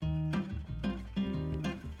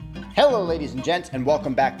Hello, ladies and gents, and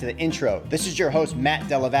welcome back to the intro. This is your host, Matt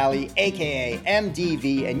Della Valle, aka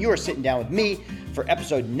MDV, and you are sitting down with me for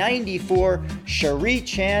episode 94, Cherie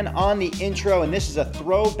Chan on the intro, and this is a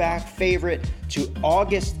throwback favorite to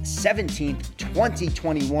August 17th,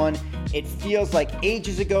 2021. It feels like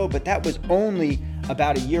ages ago, but that was only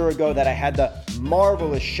about a year ago that I had the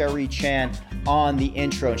marvelous Cherie Chan on the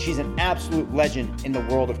intro, and she's an absolute legend in the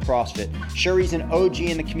world of CrossFit. Cherie's an OG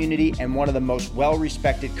in the community and one of the most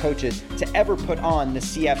well-respected coaches to ever put on the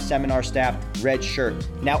CF seminar staff red shirt.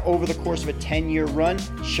 Now, over the course of a 10-year run,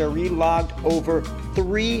 Cherie logged over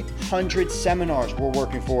 300 seminars we're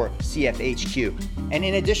working for CFHQ. And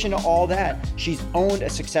in addition to all that, she's owned a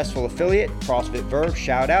successful affiliate, CrossFit Verve,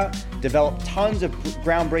 shout out, developed tons of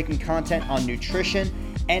groundbreaking content on nutrition,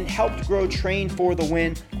 and helped grow Train for the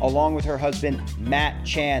Win along with her husband, Matt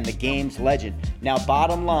Chan, the game's legend. Now,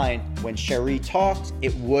 bottom line, when Cherie talks,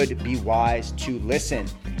 it would be wise to listen.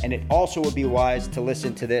 And it also would be wise to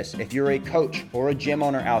listen to this. If you're a coach or a gym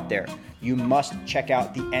owner out there, you must check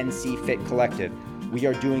out the NC Fit Collective. We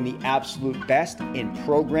are doing the absolute best in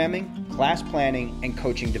programming, class planning, and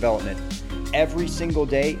coaching development. Every single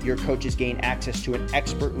day, your coaches gain access to an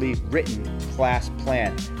expertly written class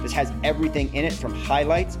plan. This has everything in it from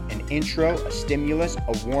highlights, an intro, a stimulus,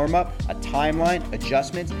 a warm-up, a timeline,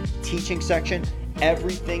 adjustments, teaching section,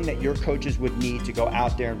 everything that your coaches would need to go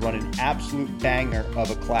out there and run an absolute banger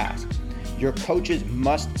of a class. Your coaches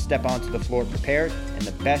must step onto the floor prepared, and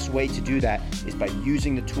the best way to do that is by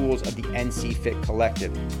using the tools of the NC Fit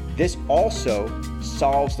Collective. This also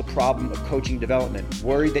solves the problem of coaching development.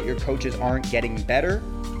 Worried that your coaches aren't getting better?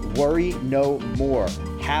 Worry no more.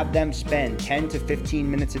 Have them spend 10 to 15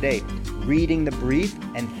 minutes a day reading the brief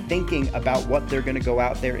and thinking about what they're going to go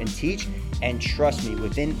out there and teach. And trust me,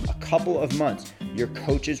 within a couple of months, your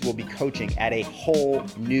coaches will be coaching at a whole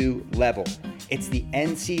new level. It's the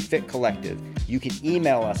NC Fit Collective. You can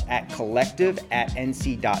email us at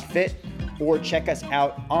collective@nc.fit or check us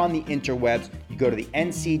out on the interwebs. You go to the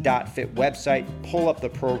nc.fit website, pull up the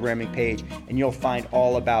programming page, and you'll find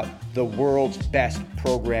all about the world's best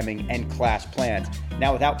programming and class plans.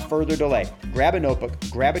 Now, without further delay, grab a notebook,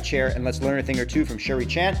 grab a chair, and let's learn a thing or two from Cherie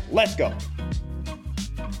Chan. Let's go.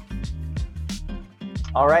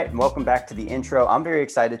 All right, and welcome back to the intro. I'm very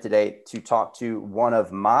excited today to talk to one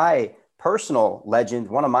of my personal legends,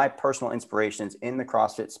 one of my personal inspirations in the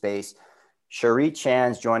CrossFit space. Cherie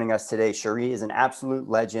Chan's joining us today. Cherie is an absolute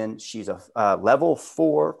legend. She's a level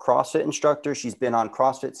 4 CrossFit instructor. She's been on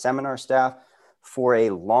CrossFit seminar staff for a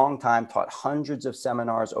long time, taught hundreds of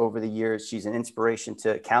seminars over the years. She's an inspiration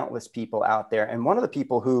to countless people out there, and one of the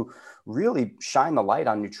people who really shine the light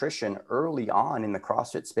on nutrition early on in the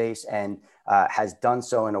CrossFit space, and has done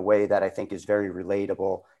so in a way that I think is very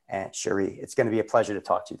relatable. And Cherie, it's going to be a pleasure to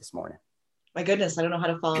talk to you this morning. My goodness, I don't know how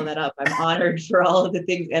to follow that up. I'm honored for all of the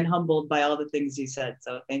things and humbled by all the things you said.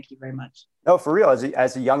 So thank you very much. No, for real.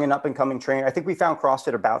 As a young and up and coming trainer, I think we found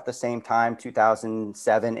CrossFit about the same time,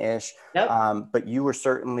 2007-ish. Yep. But you were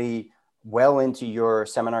certainly well into your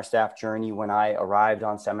seminar staff journey when I arrived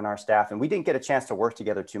on seminar staff. And we didn't get a chance to work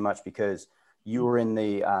together too much because you were in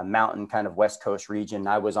the mountain kind of West Coast region.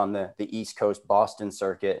 I was on the East Coast Boston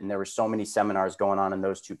circuit, and there were so many seminars going on in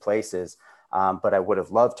those two places. But I would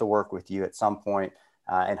have loved to work with you at some point,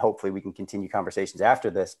 and hopefully we can continue conversations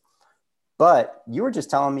after this. But you were just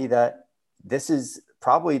telling me that this is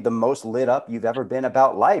probably the most lit up you've ever been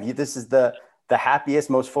about life. This is the happiest,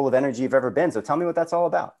 most full of energy you've ever been. So tell me what that's all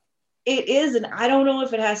about. It is. And I don't know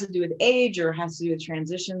if it has to do with age or has to do with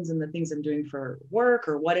transitions and the things I'm doing for work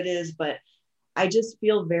or what it is, but I just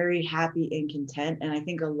feel very happy and content. And I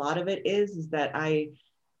think a lot of it is that I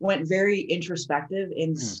went very introspective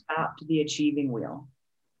and stopped the achieving wheel.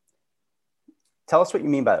 Tell us what you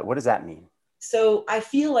mean by that. What does that mean? So I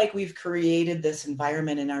feel like we've created this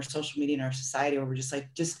environment in our social media and our society where we're just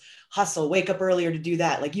like, just hustle, wake up earlier to do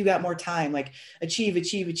that. Like you got more time, like achieve.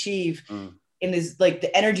 And there's like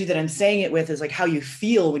the energy that I'm saying it with is like how you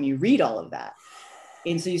feel when you read all of that.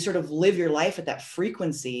 And so you sort of live your life at that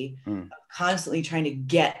frequency, of constantly trying to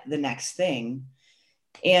get the next thing.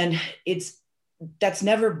 And that's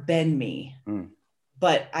never been me,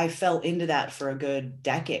 but I fell into that for a good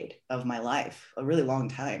decade of my life, a really long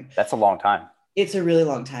time. That's a long time. It's a really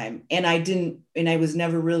long time. And I was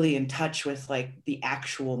never really in touch with like the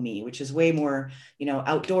actual me, which is way more,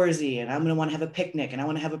 outdoorsy, and I'm going to want to have a picnic and I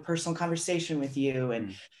want to have a personal conversation with you.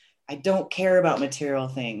 And I don't care about material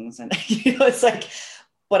things. And, it's like,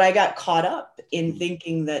 but I got caught up in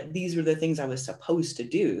thinking that these were the things I was supposed to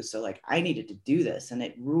do. So like I needed to do this, and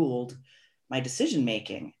it ruled my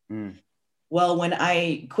decision-making. Well, when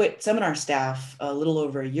I quit seminar staff a little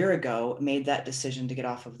over a year ago, made that decision to get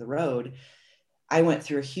off of the road, I went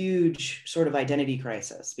through a huge sort of identity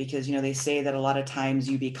crisis because, they say that a lot of times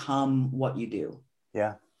you become what you do.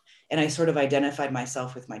 Yeah. And I sort of identified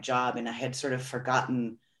myself with my job, and I had sort of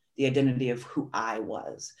forgotten the identity of who I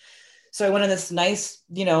was. So I went on this nice,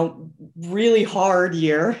 really hard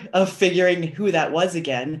year of figuring who that was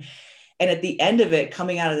again. And at the end of it,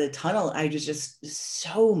 coming out of the tunnel, I was just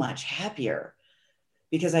so much happier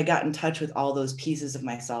because I got in touch with all those pieces of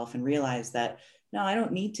myself and realized that, no, I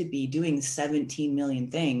don't need to be doing 17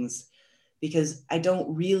 million things because I'm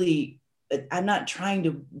not trying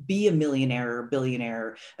to be a millionaire or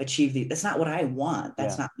billionaire, that's not what I want.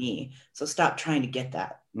 That's not me. So stop trying to get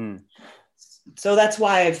that. So that's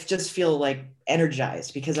why I just feel like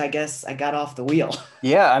energized, because I guess I got off the wheel.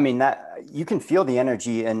 Yeah. I mean, that you can feel the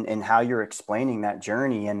energy and how you're explaining that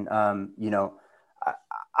journey. And,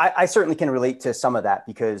 I certainly can relate to some of that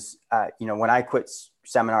because, when I quit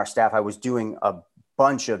seminar staff, I was doing a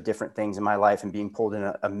bunch of different things in my life and being pulled in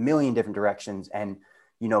a million different directions. And,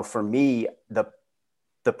 for me,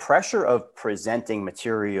 the pressure of presenting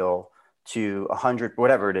material to 100,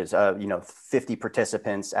 whatever it is, 50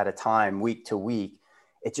 participants at a time, week to week,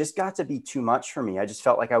 it just got to be too much for me. I just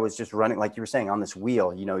felt like I was just running, like you were saying, on this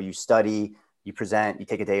wheel. You study, you present, you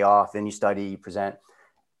take a day off, then you study, you present,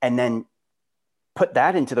 and then put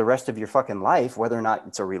that into the rest of your fucking life, whether or not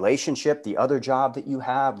it's a relationship, the other job that you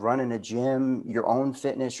have, running a gym, your own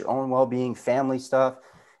fitness, your own well-being, family stuff,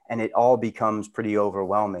 and it all becomes pretty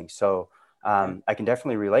overwhelming. So I can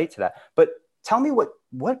definitely relate to that. But tell me what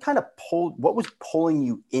was pulling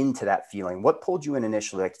you into that feeling? What pulled you in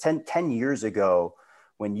initially? Like 10 years ago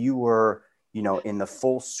when you were, in the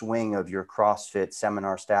full swing of your CrossFit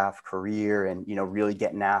seminar staff career and, really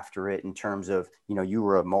getting after it in terms of, you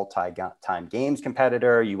were a multi-time games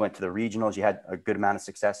competitor. You went to the regionals, you had a good amount of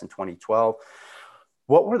success in 2012.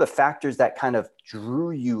 What were the factors that kind of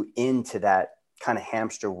drew you into that kind of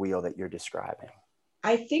hamster wheel that you're describing?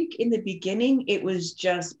 I think in the beginning, it was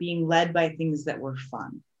just being led by things that were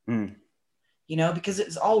fun, because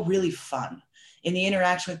it's all really fun. In the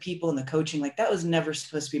interaction with people and the coaching, like that was never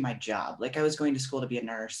supposed to be my job. Like I was going to school to be a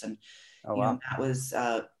nurse, and Matt was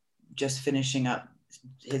just finishing up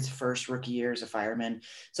his first rookie year as a fireman.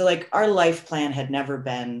 So like our life plan had never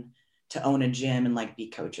been to own a gym and like be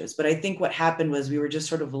coaches. But I think what happened was we were just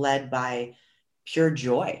sort of led by pure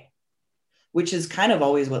joy, which is kind of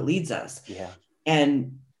always what leads us. Yeah.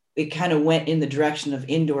 And it kind of went in the direction of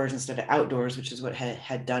indoors instead of outdoors, which is what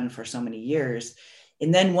had done for so many years.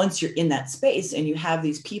 And then once you're in that space and you have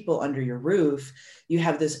these people under your roof, you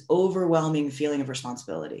have this overwhelming feeling of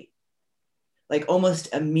responsibility. Like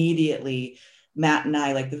almost immediately, Matt and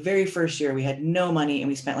I, like the very first year, we had no money and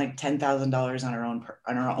we spent like $10,000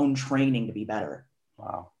 on our own training to be better.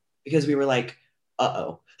 Wow. Because we were like,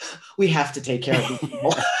 we have to take care of these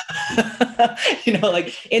people.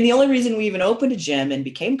 And the only reason we even opened a gym and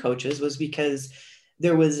became coaches was because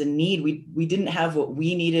there was a need. We didn't have what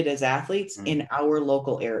we needed as athletes in our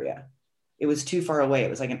local area. It was too far away. It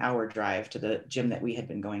was like an hour drive to the gym that we had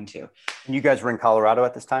been going to. And you guys were in Colorado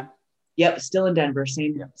at this time? Yep. Still in Denver,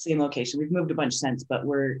 same location. We've moved a bunch since, but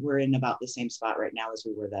we're in about the same spot right now as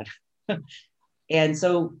we were then. And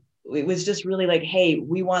so it was just really like, hey,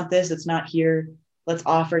 we want this. It's not here. Let's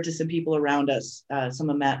offer it to some people around us, some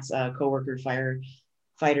of Matt's coworker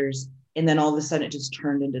firefighters. And then all of a sudden it just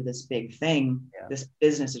turned into this big thing, this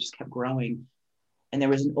business that just kept growing. And there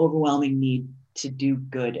was an overwhelming need to do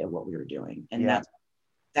good at what we were doing. And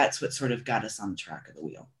that's what sort of got us on the track of the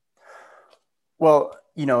wheel. Well,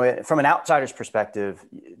 from an outsider's perspective,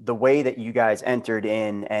 the way that you guys entered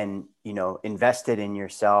in and, invested in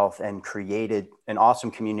yourself and created an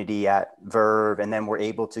awesome community at Verve, and then were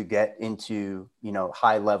able to get into,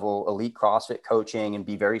 high level elite CrossFit coaching and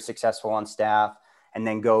be very successful on staff, and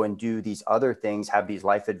then go and do these other things, have these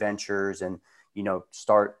life adventures and,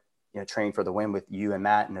 start, training for the win with you and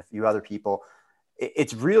Matt and a few other people.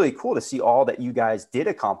 It's really cool to see all that you guys did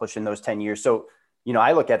accomplish in those 10 years. So,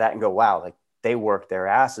 I look at that and go, wow, like, they worked their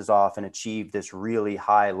asses off and achieved this really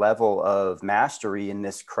high level of mastery in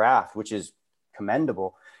this craft, which is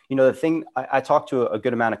commendable. The thing, I talk to a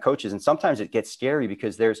good amount of coaches, and sometimes it gets scary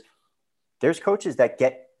because there's coaches that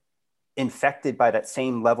get infected by that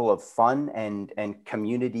same level of fun and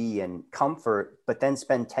community and comfort, but then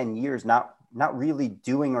spend 10 years not really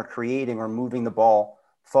doing or creating or moving the ball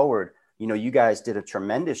forward. You guys did a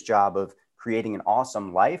tremendous job of creating an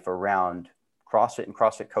awesome life around CrossFit and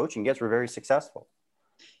CrossFit coaching. You guys were very successful.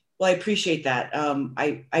 Well, I appreciate that.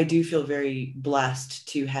 I do feel very blessed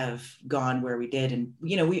to have gone where we did. And,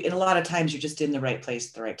 you know, and a lot of times you're just in the right place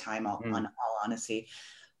at the right time, on all honesty.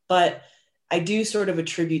 But I do sort of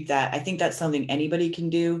attribute that. I think that's something anybody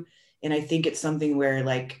can do. And I think it's something where,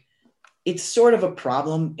 like, it's sort of a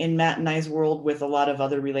problem in Matt and I's world with a lot of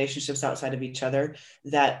other relationships outside of each other,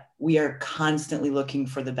 that we are constantly looking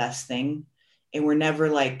for the best thing. And we're never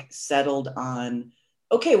like settled on,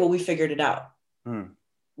 okay, well, we figured it out.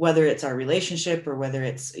 Whether it's our relationship or whether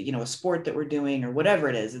it's, you know, a sport that we're doing or whatever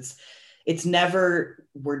it is, it's never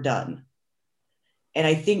we're done. And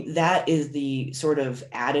I think that is the sort of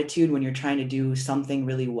attitude when you're trying to do something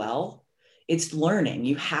really well. It's learning.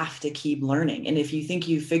 You have to keep learning. And if you think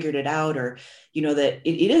you figured it out, or, you know, that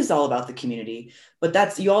it is all about the community,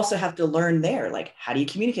 but you also have to learn there. Like, how do you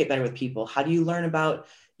communicate better with people? How do you learn about,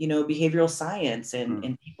 you know, behavioral science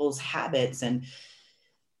and people's habits? And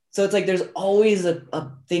so it's like, there's always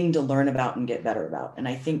a thing to learn about and get better about. And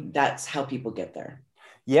I think that's how people get there.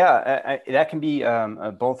 Yeah, that can be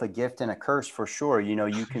both a gift and a curse for sure. You know,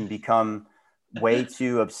 you can become way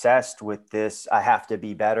too obsessed with this. I have to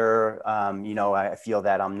be better. You know, I feel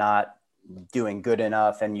that I'm not doing good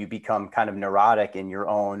enough, and you become kind of neurotic in your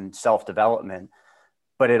own self-development.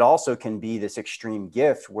 But it also can be this extreme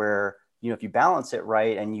gift where, you know, if you balance it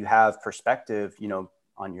right and you have perspective, you know,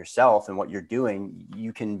 on yourself and what you're doing,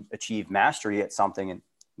 you can achieve mastery at something. And,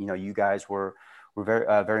 you know, you guys were very,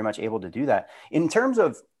 very much able to do that. In terms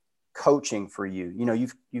of coaching for you, you know,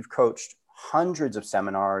 you've coached hundreds of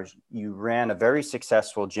seminars. You ran a very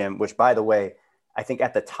successful gym, which, by the way, I think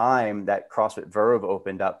at the time that CrossFit Verve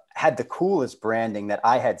opened up, had the coolest branding that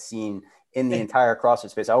I had seen in the entire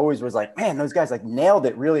CrossFit space. I always was like, man, those guys like nailed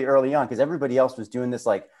it really early on, because everybody else was doing this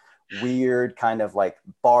like weird kind of like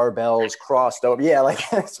barbells crossed over. Yeah, like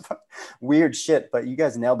weird shit, but you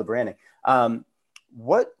guys nailed the branding.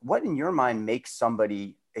 What in your mind makes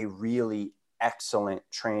somebody a really excellent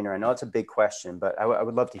trainer? I know it's a big question, but I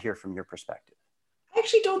would love to hear from your perspective. I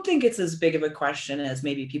actually don't think it's as big of a question as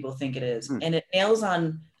maybe people think it is. And it nails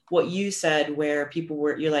on what you said, where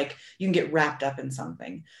you're like, you can get wrapped up in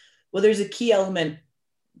something. Well, there's a key element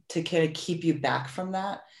to kind of keep you back from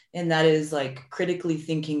that. And that is like critically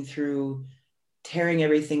thinking through tearing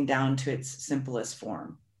everything down to its simplest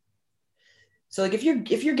form. So like if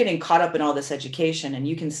you're getting caught up in all this education and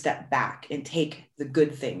you can step back and take the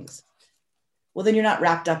good things, well, then you're not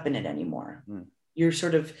wrapped up in it anymore. You're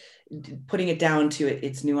sort of putting it down to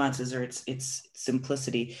its nuances or its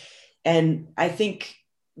simplicity. And I think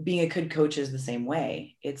being a good coach is the same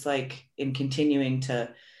way. It's like in continuing to,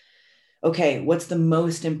 okay, what's the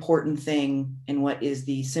most important thing and what is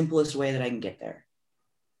the simplest way that I can get there?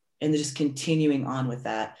 And just continuing on with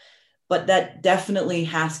that. But that definitely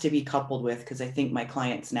has to be coupled with, because I think my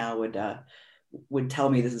clients now would tell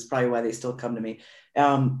me this is probably why they still come to me.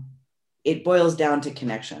 It boils down to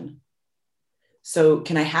connection. So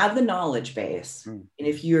can I have the knowledge base? And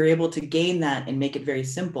if you're able to gain that and make it very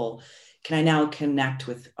simple, can I now connect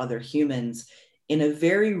with other humans in a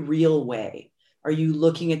very real way? Are you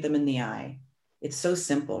looking at them in the eye? It's so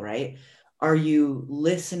simple, right? Are you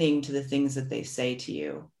listening to the things that they say to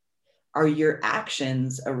you? Are your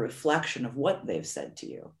actions a reflection of what they've said to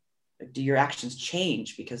you? Do your actions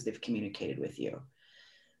change because they've communicated with you?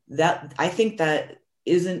 That, I think that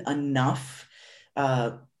isn't enough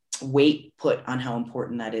weight put on how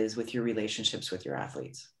important that is with your relationships with your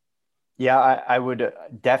athletes. Yeah, I would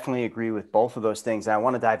definitely agree with both of those things. And I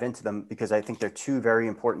want to dive into them because I think they're two very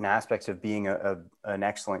important aspects of being an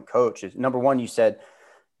excellent coach. Number one, you said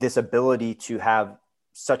this ability to have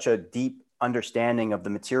such a deep understanding of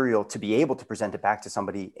the material to be able to present it back to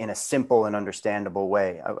somebody in a simple and understandable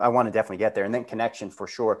way. I want to definitely get there. And then connection for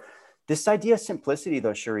sure. This idea of simplicity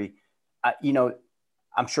though, Cherie, you know,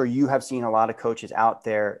 I'm sure you have seen a lot of coaches out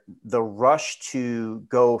there, the rush to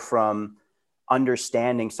go from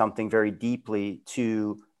understanding something very deeply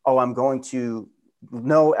to, oh, I'm going to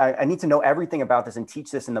know, I need to know everything about this and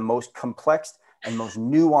teach this in the most complex and most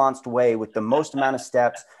nuanced way with the most amount of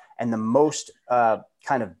steps and the most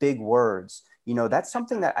kind of big words. You know, that's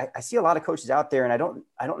something that I see a lot of coaches out there, and I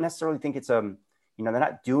don't necessarily think it's you know, they're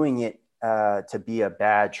not doing it to be a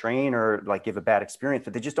bad trainer or like give a bad experience,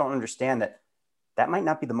 but they just don't understand that that might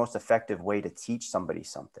not be the most effective way to teach somebody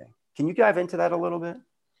something. Can you dive into that a little bit?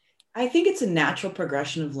 I think it's a natural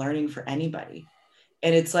progression of learning for anybody.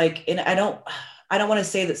 And it's like, and I don't want to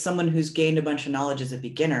say that someone who's gained a bunch of knowledge is a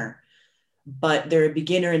beginner, but they're a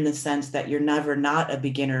beginner in the sense that you're never not a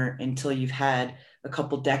beginner until you've had a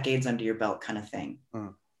couple decades under your belt, kind of thing.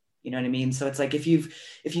 You know what I mean? So it's like, if you've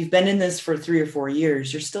been in this for 3 or 4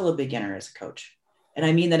 years, you're still a beginner as a coach. And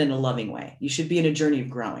I mean that in a loving way. You should be in a journey of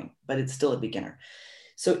growing, but it's still a beginner.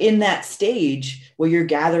 So in that stage where you're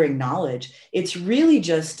gathering knowledge, it's really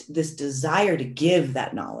just this desire to give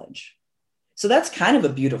that knowledge. So that's kind of a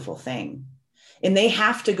beautiful thing. And they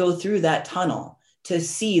have to go through that tunnel to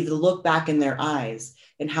see the look back in their eyes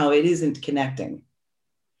and how it isn't connecting.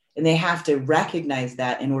 And they have to recognize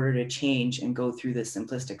that in order to change and go through this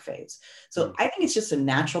simplistic phase. So I think it's just a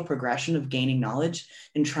natural progression of gaining knowledge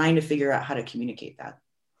and trying to figure out how to communicate that.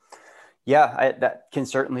 Yeah, that can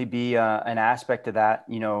certainly be an aspect of that.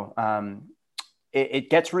 It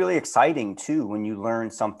gets really exciting too when you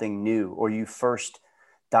learn something new or you first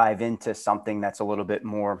dive into something that's a little bit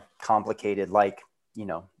more complicated, like,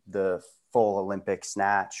 the full Olympic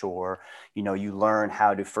snatch, or, you learn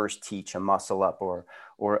how to first teach a muscle up, or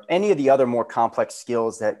any of the other more complex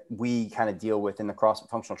skills that we kind of deal with in the CrossFit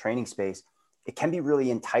functional training space. It can be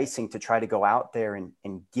really enticing to try to go out there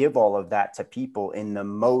and give all of that to people in the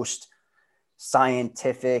most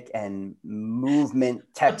scientific and movement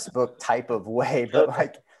textbook type of way. But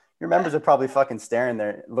like, your members are probably fucking staring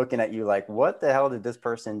there looking at you like, what the hell did this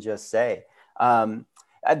person just say?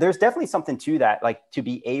 There's definitely something to that, like to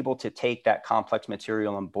be able to take that complex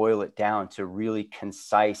material and boil it down to really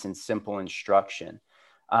concise and simple instruction.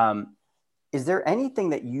 Is there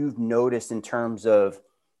anything that you've noticed in terms of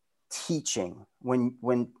teaching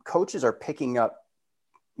when coaches are picking up,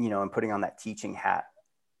 and putting on that teaching hat?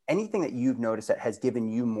 Anything that you've noticed that has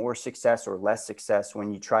given you more success or less success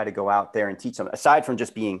when you try to go out there and teach them, aside from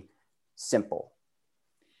just being simple?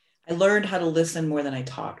 I learned how to listen more than I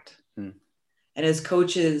talked. And as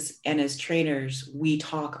coaches and as trainers, we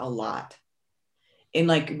talk a lot. And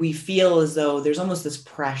like, we feel as though there's almost this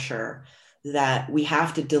pressure that we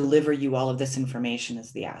have to deliver you all of this information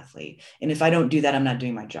as the athlete. And if I don't do that, I'm not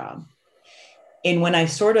doing my job. And when I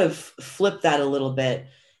sort of flip that a little bit,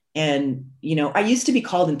 and, I used to be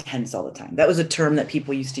called intense all the time. That was a term that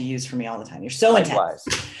people used to use for me all the time. You're so intense.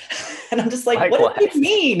 And I'm just like, what do you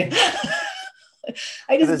mean?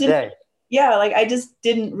 I just didn't. Yeah, like I just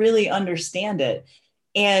didn't really understand it.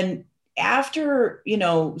 And after,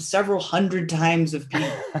 several hundred times of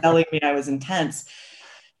people telling me I was intense,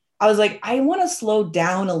 I was like, I want to slow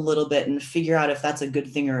down a little bit and figure out if that's a good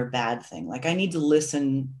thing or a bad thing. Like, I need to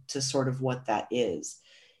listen to sort of what that is.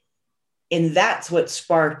 And that's what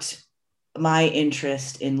sparked my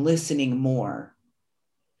interest in listening more.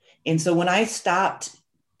 And so when I stopped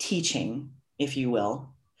teaching, if you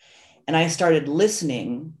will, and I started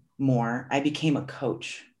listening more, I became a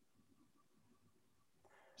coach.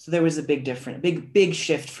 So there was a big difference, big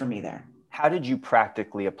shift for me there. How did you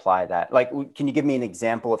practically apply that? Like, can you give me an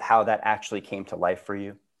example of how that actually came to life for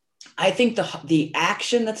you? I think the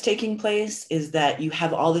action that's taking place is that you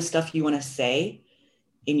have all this stuff you want to say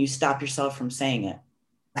and you stop yourself from saying it.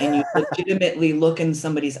 And you legitimately look in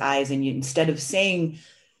somebody's eyes, and you, instead of saying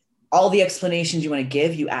all the explanations you want to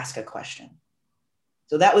give, you ask a question.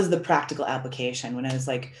 So that was the practical application when I was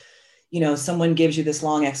like, someone gives you this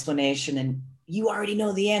long explanation and you already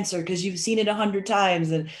know the answer because you've seen it 100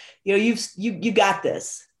 times and you got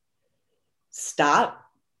this. Stop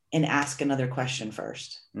and ask another question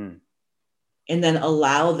first. And then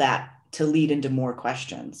allow that to lead into more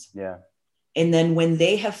questions. Yeah. And then when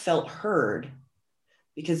they have felt heard,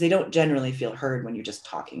 because they don't generally feel heard when you're just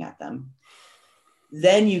talking at them,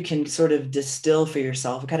 then you can sort of distill for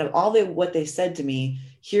yourself kind of what they said to me.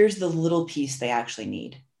 Here's the little piece they actually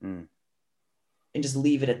need. And just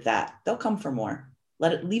leave it at that. They'll come for more.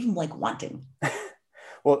 Leave them like wanting.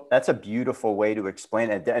 Well, that's a beautiful way to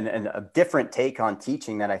explain it, and a different take on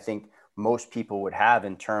teaching that I think most people would have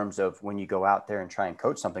in terms of when you go out there and try and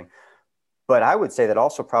coach something. But I would say that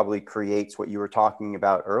also probably creates what you were talking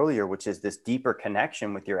about earlier, which is this deeper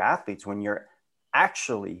connection with your athletes when you're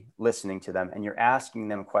actually listening to them and you're asking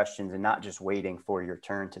them questions and not just waiting for your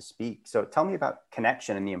turn to speak. So tell me about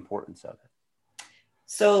connection and the importance of it.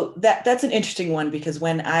 So that's an interesting one, because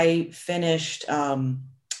when I finished up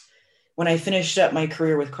my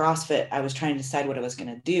career with CrossFit, I was trying to decide what I was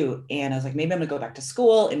going to do. And I was like, maybe I'm going to go back to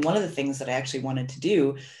school. And one of the things that I actually wanted to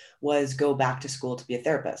do was go back to school to be a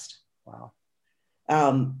therapist. Wow.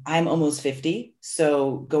 I'm almost 50.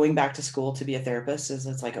 So going back to school to be a therapist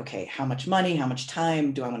it's like, okay, how much money, how much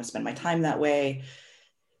time do I want to spend my time that way?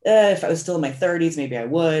 If I was still in my 30s, maybe I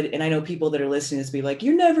would. And I know people that are listening to this be like,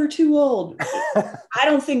 you're never too old. I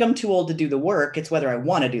don't think I'm too old to do the work. It's whether I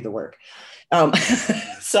want to do the work.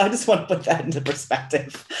 So I just want to put that into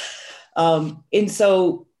perspective. And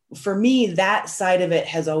so for me, that side of it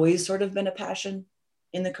has always sort of been a passion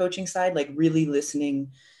in the coaching side, like really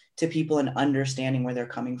listening to people and understanding where they're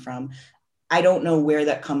coming from. I don't know where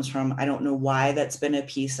that comes from. I don't know why that's been a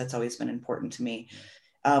piece that's always been important to me.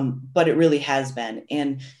 But it really has been.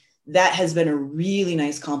 And that has been a really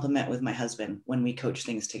nice compliment with my husband when we coach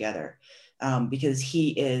things together, because he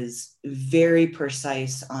is very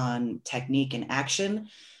precise on technique and action.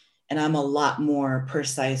 And I'm a lot more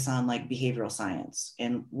precise on like behavioral science.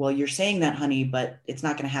 And well, you're saying that, honey, but it's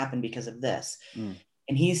not going to happen because of this.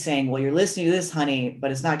 And he's saying, well, you're listening to this, honey,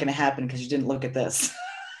 but it's not going to happen because you didn't look at this.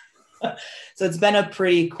 So it's been a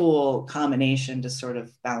pretty cool combination to sort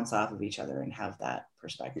of bounce off of each other and have that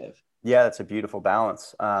perspective. Yeah, that's a beautiful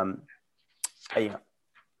balance. I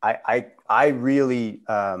really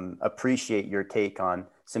appreciate your take on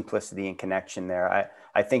simplicity and connection there.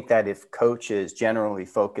 I think that if coaches generally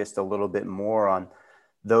focused a little bit more on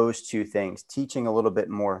those two things, teaching a little bit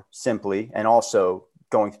more simply, and also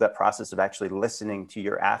going through that process of actually listening to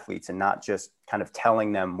your athletes and not just kind of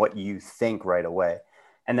telling them what you think right away.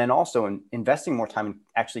 And then also investing more time in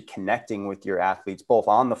actually connecting with your athletes, both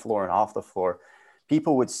on the floor and off the floor,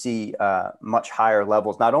 people would see much higher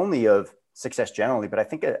levels, not only of success generally, but I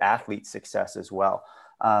think of athlete success as well.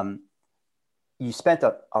 You spent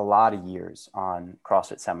a lot of years on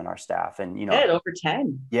CrossFit seminar staff, and over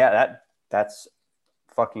 10. Yeah, that's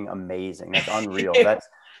fucking amazing. That's unreal. That's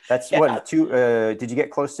Yeah. What, did you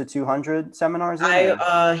get close to 200 seminars in?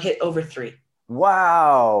 I hit over 3.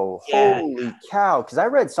 Wow. Yeah. Holy cow. Because I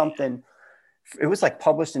read something, it was like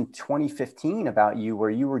published in 2015 about you, where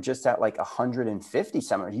you were just at like 150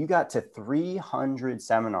 seminars. You got to 300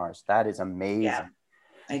 seminars. That is amazing. Yeah,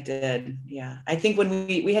 I did. Yeah. I think when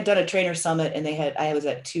we had done a trainer summit and I was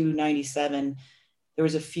at 297, there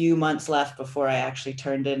was a few months left before I actually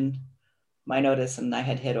turned in my notice and I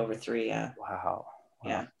had hit over 3. Yeah. Wow.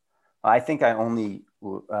 Yeah. I think I only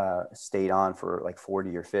stayed on for like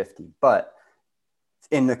 40 or 50, but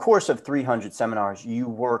in the course of 300 seminars, you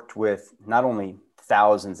worked with not only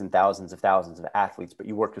thousands and thousands of athletes, but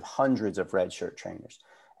you worked with hundreds of red shirt trainers.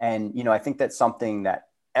 And, I think that's something that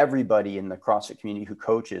everybody in the CrossFit community who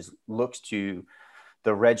coaches looks to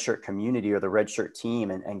the red shirt community or the red shirt team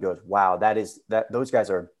and goes, wow, those guys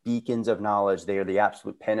are beacons of knowledge. They are the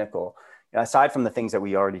absolute pinnacle. Aside from the things that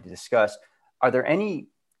we already discussed, are there any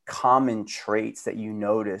common traits that you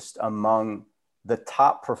noticed among the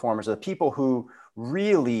top performers, or the people who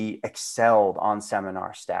really excelled on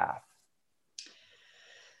seminar staff?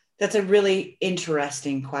 That's a really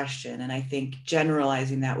interesting question. And I think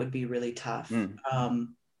generalizing that would be really tough.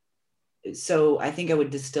 So I think I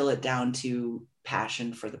would distill it down to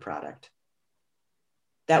passion for the product.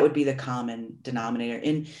 That would be the common denominator.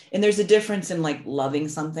 And there's a difference in like loving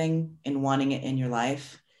something and wanting it in your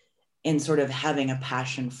life and sort of having a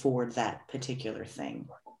passion for that particular thing.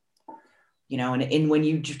 And when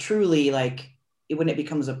you truly like, when it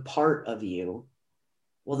becomes a part of you,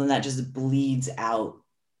 well, then that just bleeds out,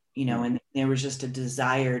 and there was just a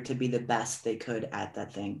desire to be the best they could at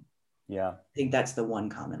that thing. Yeah. I think that's the one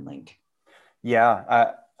common link.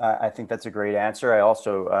 Yeah. I think that's a great answer. I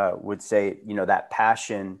also would say, that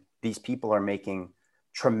passion, these people are making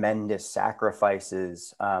tremendous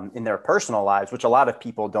sacrifices in their personal lives, which a lot of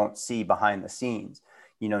people don't see behind the scenes.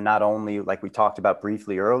 Not only, like we talked about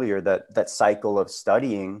briefly earlier, that cycle of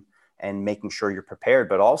studying and making sure you're prepared,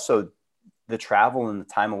 but also the travel and the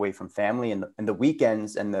time away from family and the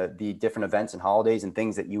weekends and the different events and holidays and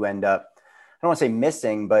things that you end up, I don't want to say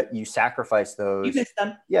missing, but you sacrifice those. You miss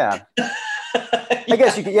them. Yeah. I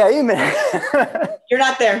guess you could. Yeah, you miss. You're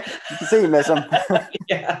not there. You can say you miss them.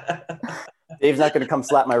 Yeah. Dave's not going to come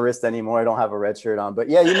slap my wrist anymore. I don't have a red shirt on, but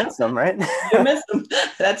yeah, you miss them, right? You miss them.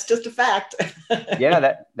 That's just a fact.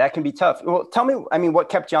 Yeah, that can be tough. Well, tell me, what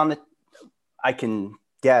kept you on I can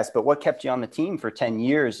guess, but what kept you on the team for 10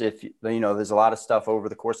 years? If, there's a lot of stuff over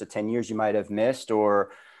the course of 10 years you might have missed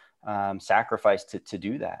or sacrificed to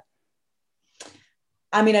do that.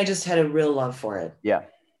 I just had a real love for it. Yeah.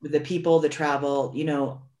 The people, the travel,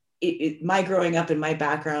 my growing up and my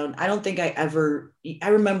background, I don't think I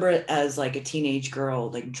remember it as like a teenage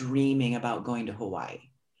girl, like dreaming about going to Hawaii.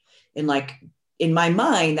 And like in my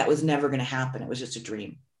mind, that was never going to happen. It was just a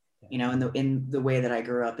dream, in the way that I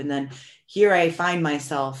grew up. And then here I find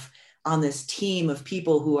myself on this team of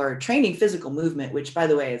people who are training physical movement, which by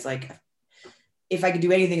the way, is like, if I could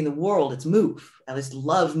do anything in the world, it's move. I just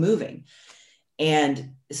love moving.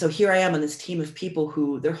 And so here I am on this team of people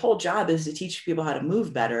who their whole job is to teach people how to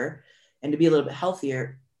move better and to be a little bit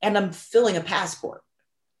healthier. And I'm filling a passport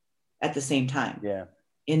at the same time. Yeah.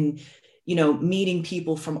 In, meeting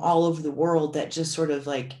people from all over the world, that just sort of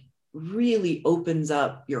like really opens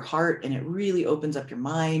up your heart and it really opens up your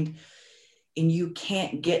mind. And you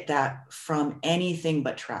can't get that from anything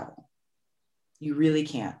but travel. You really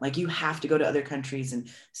can't. Like, you have to go to other countries and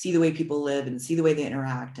see the way people live and see the way they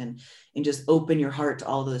interact, and just open your heart to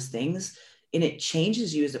all those things. And it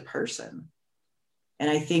changes you as a person. And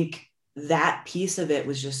I think that piece of it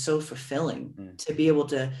was just so fulfilling to be able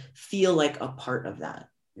to feel like a part of that.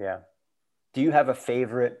 Yeah. Do you have a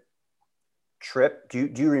favorite trip? Do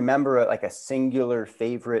you remember like a singular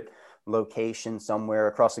favorite location somewhere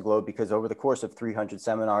across the globe? Because over the course of 300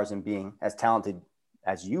 seminars and being as talented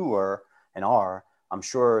as you were and are, I'm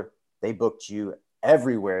sure they booked you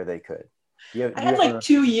everywhere they could. I had like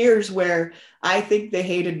 2 years where I think they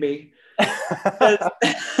hated me.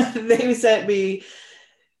 They sent me,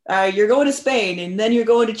 you're going to Spain, and then you're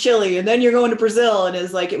going to Chile, and then you're going to Brazil. And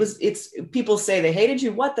it's people say they hated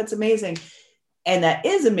you. What? That's amazing. And that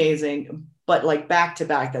is amazing. But like back to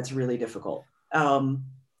back, that's really difficult.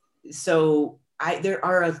 So there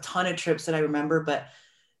are a ton of trips that I remember, but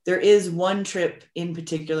there is one trip in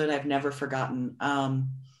particular that I've never forgotten. And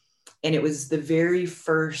it was the very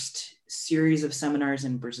first series of seminars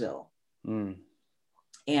in Brazil.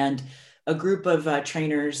 And a group of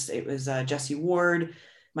trainers, it was Jesse Ward,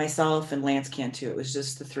 myself, and Lance Cantu. It was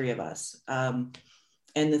just the three of us. And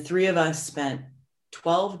the three of us spent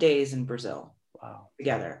 12 days in Brazil. Wow.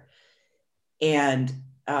 Together. And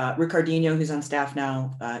Ricardinho, who's on staff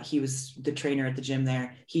now, he was the trainer at the gym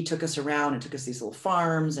there. He took us around and took us these little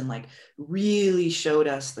farms and like really showed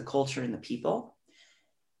us the culture and the people.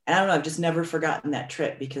 And I don't know, I've just never forgotten that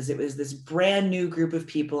trip, because it was this brand new group of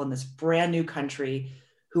people in this brand new country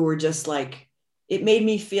who were just like, it made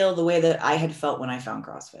me feel the way that I had felt when I found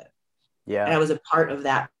CrossFit. Yeah. And I was a part of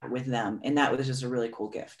that with them. And that was just a really cool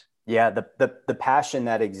gift. Yeah, the passion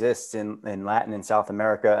that exists in Latin and South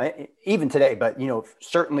America, even today, but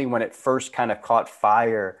certainly when it first kind of caught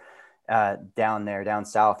fire down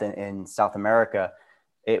south in South America,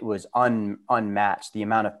 it was unmatched, the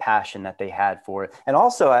amount of passion that they had for it. And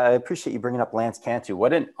also, I appreciate you bringing up Lance Cantu.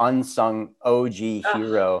 What an unsung OG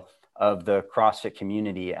hero of the CrossFit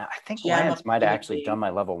community. I think Lance might have actually done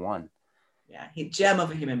my level 1. Yeah, gem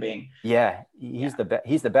of a human being. Yeah, he's the best.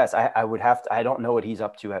 He's the best. I would have to. I don't know what he's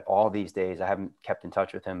up to at all these days. I haven't kept in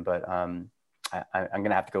touch with him, but I'm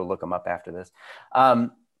gonna have to go look him up after this.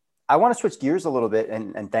 I want to switch gears a little bit,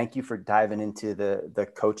 and thank you for diving into the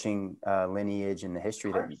coaching lineage and the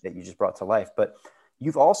history that you just brought to life. But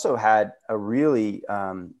you've also had a really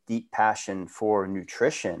deep passion for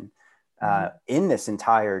nutrition in this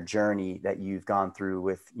entire journey that you've gone through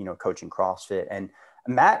with coaching CrossFit. And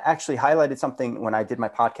Matt actually highlighted something when I did my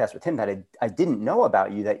podcast with him that I didn't know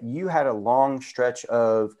about you, that you had a long stretch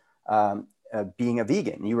of being a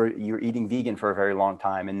vegan. You were eating vegan for a very long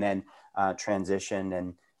time, and then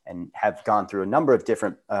transitioned and have gone through a number of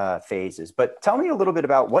different phases. But tell me a little bit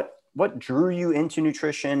about what drew you into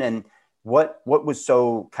nutrition, and what was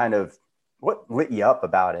so kind of, what lit you up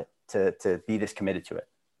about it to be this committed to it?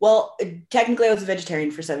 Well, technically I was a vegetarian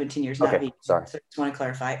for 17 years, not vegan. Sorry. So I just want to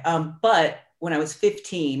clarify. But when I was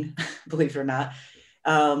 15, believe it or not,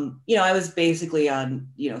 I was basically on,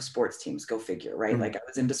 sports teams, go figure, right? Like I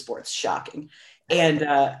was into sports, shocking. And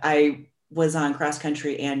I was on cross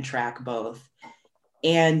country and track both.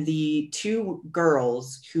 And the two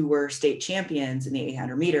girls who were state champions in the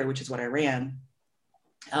 800 meter, which is what I ran,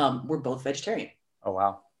 were both vegetarian. Oh,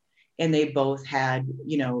 wow. And they both had,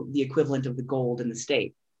 the equivalent of the gold in the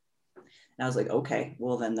state. And I was like, okay,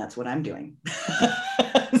 well then that's what I'm doing.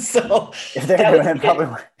 So if they're doing it,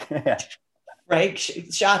 probably, yeah. Right.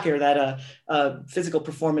 Shocker that physical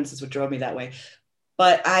performance is what drove me that way.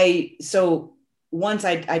 But so once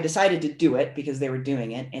I decided to do it because they were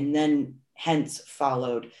doing it, and then hence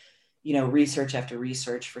followed, research after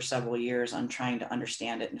research for several years on trying to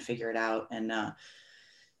understand it and figure it out, and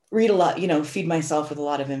read a lot, feed myself with a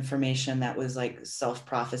lot of information that was like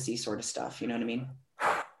self-prophecy sort of stuff. You know what I mean?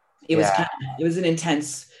 It was an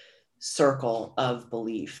intense circle of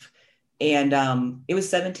belief. And it was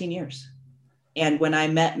 17 years. And when I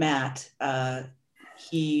met Matt,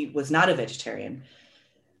 he was not a vegetarian.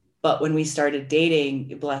 But when we started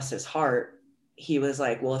dating, bless his heart, he was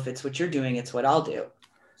like, well, if it's what you're doing, it's what I'll do.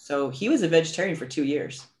 So he was a vegetarian for 2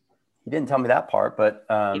 years. He didn't tell me that part, but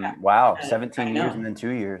wow, 17 years and then 2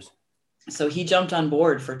 years. So he jumped on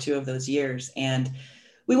board for 2 of those years. And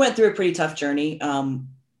we went through a pretty tough journey.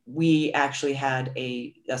 We actually had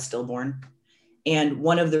a stillborn. And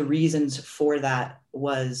one of the reasons for that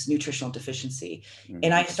was nutritional deficiency. Mm-hmm.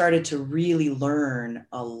 And I started to really learn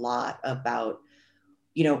a lot about,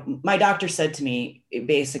 my doctor said to me,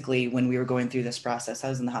 basically, when we were going through this process, I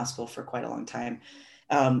was in the hospital for quite a long time.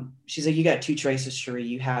 She's like, you got 2 choices, Cherie.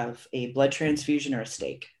 You have a blood transfusion or a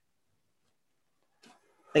steak.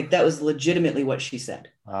 Like, that was legitimately what she said.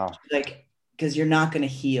 Wow. Like, because you're not going to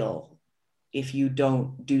heal if you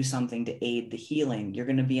don't do something to aid the healing. You're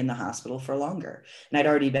going to be in the hospital for longer. And I'd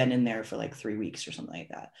already been in there for like 3 weeks or something like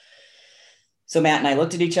that. So Matt and I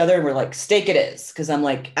looked at each other and we're like, steak it is. Cause I'm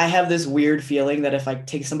like, I have this weird feeling that if I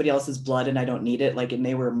take somebody else's blood and I don't need it, like, and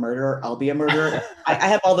they were a murderer, I'll be a murderer. I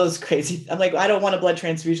have all those crazy, I'm like, I don't want a blood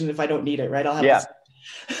transfusion if I don't need it. Right. I'll have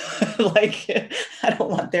this, like, I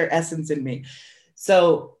don't want their essence in me.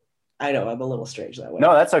 So I know I'm a little strange that way.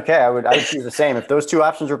 No, that's okay. I would choose the same. If those two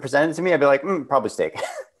options were presented to me, I'd be like, probably steak.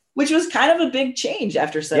 Which was kind of a big change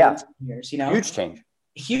after 17 years, you know?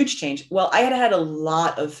 Huge change. Well, I had a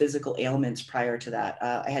lot of physical ailments prior to that.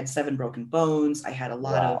 I had 7 broken bones. I had a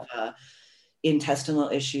lot of intestinal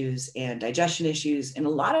issues and digestion issues. And a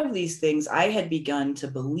lot of these things I had begun to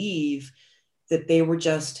believe that they were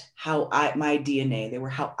just my DNA, they were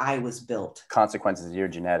how I was built. Consequences of your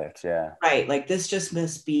genetics. Yeah. Right. Like this just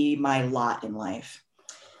must be my lot in life.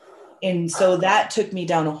 And so that took me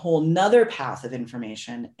down a whole nother path of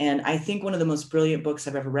information. And I think one of the most brilliant books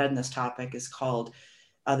I've ever read in this topic is called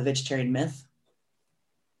The Vegetarian Myth.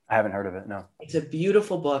 I haven't heard of it. No. It's a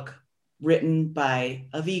beautiful book written by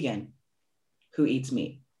a vegan who eats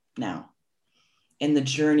meat now, and the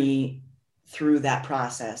journey through that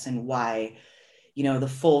process and why, you know, the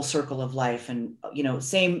full circle of life and, you know,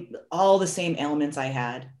 all the same ailments I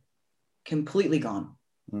had completely gone.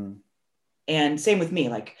 And same with me.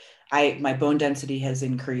 Like my bone density has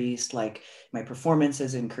increased, like my performance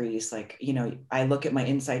has increased. Like, you know, I look at my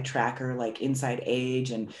inside tracker, like inside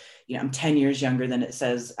age, and, you know, I'm 10 years younger than it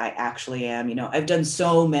says I actually am. You know, I've done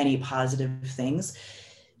so many positive things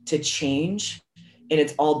to change, and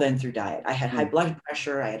it's all been through diet. I had high blood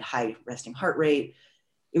pressure. I had high resting heart rate.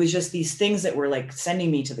 It was just these things that were like sending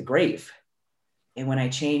me to the grave. And when I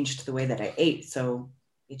changed the way that I ate, so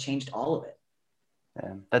it changed all of it.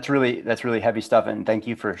 Yeah, that's really heavy stuff. And thank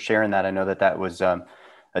you for sharing that. I know that was a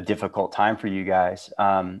difficult time for you guys.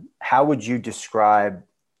 How would you describe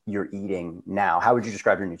your eating now? How would you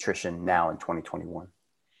describe your nutrition now in 2021?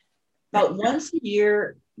 About once a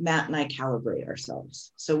year, Matt and I calibrate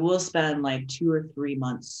ourselves. So we'll spend like 2 or 3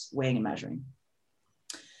 months weighing and measuring.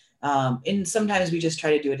 And sometimes we just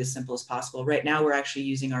try to do it as simple as possible. Right now, we're actually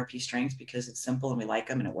using RP strength because it's simple and we like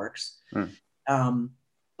them and it works.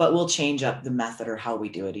 But we'll change up the method or how we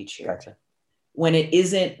do it each year. Gotcha. When it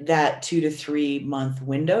isn't that 2 to 3 month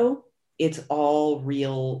window, it's all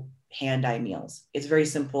real hand-eye meals. It's very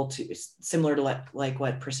similar to like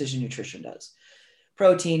what precision nutrition does.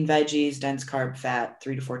 Protein, veggies, dense carb, fat,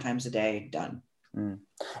 3 to 4 times a day, done.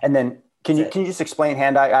 And then can you just explain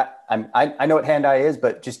hand-eye? I know what hand-eye is,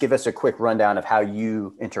 but just give us a quick rundown of how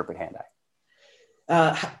you interpret hand-eye.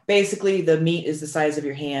 Basically, the meat is the size of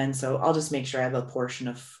your hand. So I'll just make sure I have a portion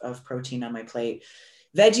of protein on my plate.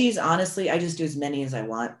 Veggies, honestly, I just do as many as I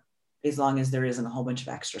want, as long as there isn't a whole bunch of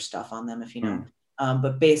extra stuff on them, if you know.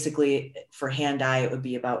 But basically, for hand-eye, it would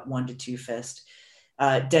be about 1 to 2 fists.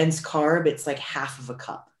 Dense carb, it's like half of a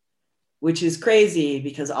cup, which is crazy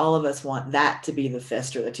because all of us want that to be the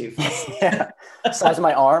fist or the 2 fists. Yeah, size of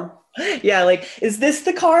my arm. Yeah, like, is this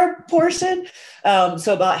the carb portion?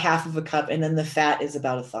 So about half of a cup, and then the fat is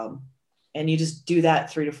about a thumb. And you just do that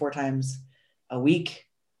 3 to 4 times a week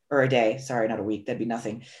or a day. Sorry, not a week. That'd be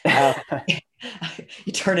nothing.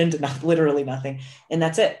 You turn into literally nothing. And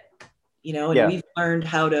that's it. You know, and we've learned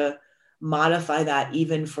how to modify that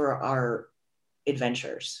even for our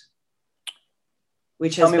adventures,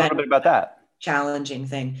 which has been a little bit about that challenging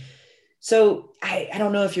thing. So I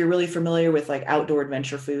don't know if you're really familiar with like outdoor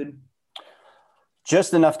adventure food.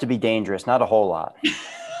 Just enough to be dangerous, not a whole lot.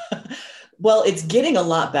 Well, it's getting a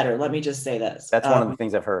lot better. Let me just say this. That's one of the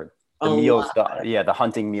things I've heard. The meals, the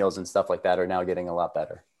hunting meals and stuff like that are now getting a lot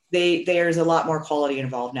better. There's a lot more quality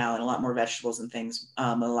involved now and a lot more vegetables and things,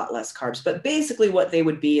 a lot less carbs. But basically what they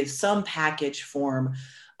would be is some package form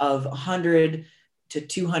of 100 to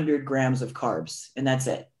 200 grams of carbs. And that's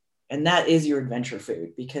it. And that is your adventure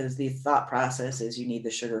food, because the thought process is you need the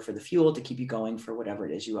sugar for the fuel to keep you going for whatever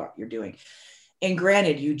it is you're doing. And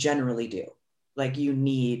granted, you generally do. Like, you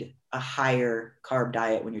need a higher carb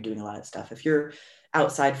diet when you're doing a lot of stuff. If you're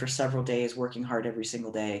outside for several days, working hard every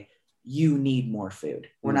single day, you need more food.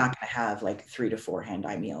 We're not going to have like 3 to 4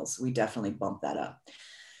 hand-eye meals. We definitely bump that up.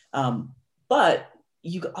 But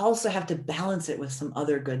you also have to balance it with some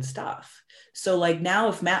other good stuff. So like now,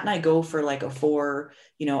 if Matt and I go for like a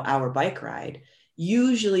 4-hour bike ride,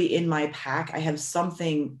 usually in my pack, I have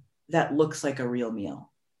something that looks like a real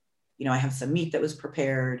meal. You know, I have some meat that was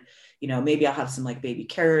prepared, you know, maybe I'll have some like baby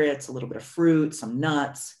carrots, a little bit of fruit, some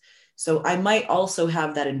nuts. So I might also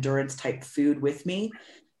have that endurance type food with me.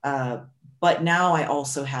 But now I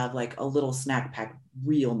also have like a little snack pack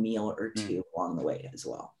real meal or two along the way as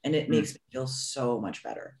well. And it makes me feel so much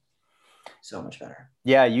better. So much better.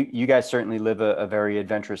 Yeah, you guys certainly live a very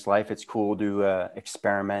adventurous life. It's cool to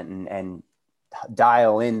experiment and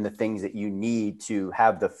dial in the things that you need to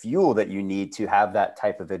have the fuel that you need to have that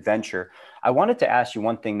type of adventure. I wanted to ask you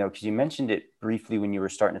one thing though, because you mentioned it briefly when you were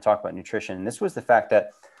starting to talk about nutrition. And this was the fact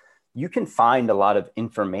that you can find a lot of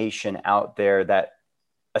information out there that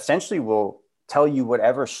essentially will tell you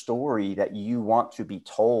whatever story that you want to be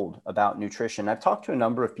told about nutrition. I've talked to a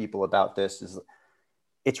number of people about this.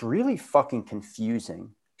 It's really fucking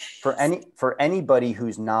confusing for anybody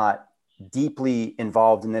who's not deeply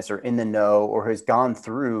involved in this or in the know or has gone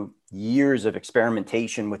through years of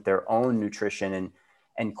experimentation with their own nutrition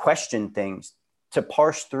and question things to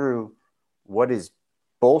parse through what is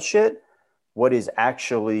bullshit, what is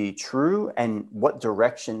actually true, and what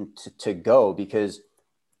direction to go. Because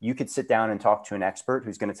you could sit down and talk to an expert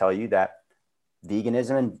who's going to tell you that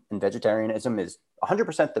veganism and vegetarianism is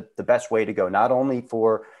 100% the best way to go, not only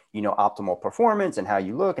for, optimal performance and how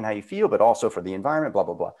you look and how you feel, but also for the environment, blah,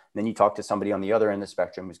 blah, blah. And then you talk to somebody on the other end of the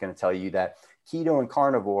spectrum who's going to tell you that keto and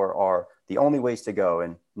carnivore are the only ways to go.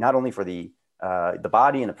 And not only for the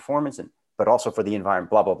body and the performance, but also for the environment,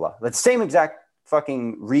 blah, blah, blah. The same exact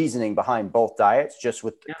fucking reasoning behind both diets, just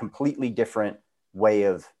with a completely different way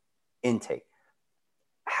of intake.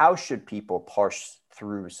 How should people parse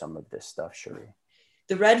through some of this stuff, Cherie?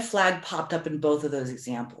 The red flag popped up in both of those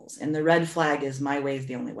examples. And the red flag is my way is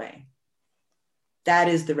the only way. That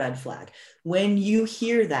is the red flag. When you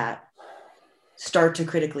hear that, start to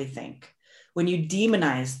critically think. When you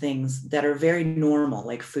demonize things that are very normal,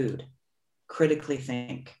 like food, critically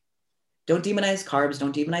think. Don't demonize carbs,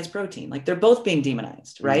 don't demonize protein. Like they're both being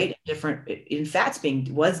demonized, right? Different, in fats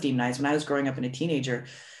was demonized. When I was growing up and a teenager,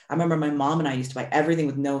 I remember my mom and I used to buy everything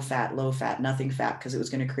with no fat, low fat, nothing fat, because it was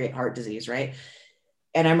going to create heart disease, right?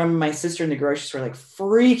 And I remember my sister in the grocery store, like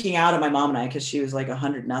freaking out at my mom and I, because she was like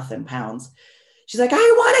 100 nothing pounds. She's like, I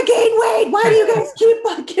want to gain weight. Why do you guys keep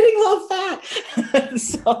getting low fat?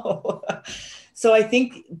 So I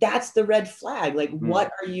think that's the red flag. Like,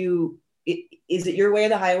 what are you, is it your way or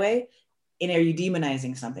the highway? And are you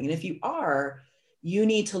demonizing something? And if you are, you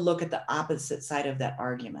need to look at the opposite side of that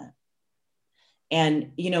argument.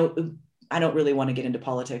 And, I don't really want to get into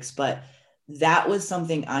politics, but that was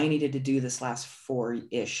something I needed to do this last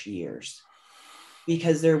 4-ish years,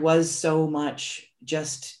 because there was so much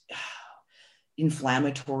just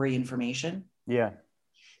inflammatory information. Yeah.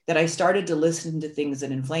 That I started to listen to things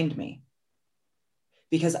that inflamed me,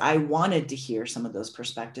 because I wanted to hear some of those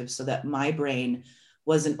perspectives so that my brain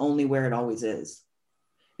wasn't only where it always is.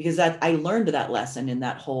 Because I learned that lesson in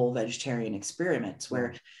that whole vegetarian experiment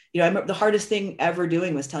where, I remember the hardest thing ever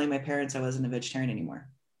doing was telling my parents I wasn't a vegetarian anymore.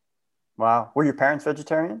 Wow. Were your parents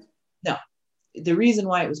vegetarians? No. The reason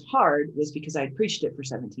why it was hard was because I had preached it for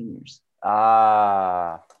 17 years.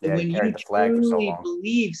 Yeah, when you you carried the flag for so truly long.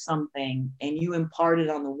 believe something and you impart it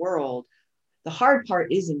on the world, the hard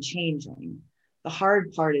part isn't changing. The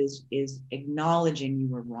hard part is acknowledging you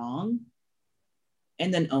were wrong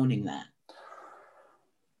and then owning that.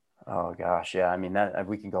 Oh gosh, yeah. I mean, that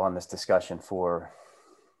we can go on this discussion for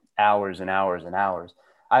hours and hours and hours.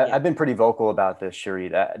 I've been pretty vocal about this, Cherie,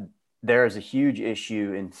 that there is a huge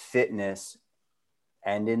issue in fitness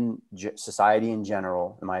and in society in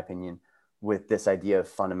general, in my opinion, with this idea of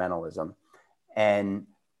fundamentalism. And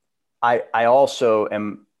I also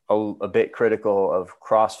am a bit critical of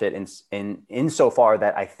CrossFit in insofar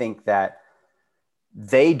that I think that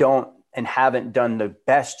they don't and haven't done the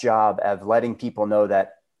best job of letting people know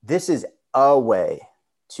that this is a way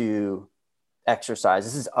to exercise.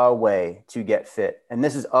 This is a way to get fit. And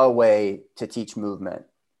this is a way to teach movement.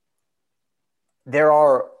 There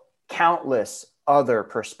are countless other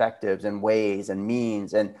perspectives and ways and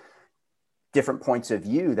means and different points of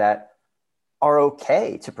view that are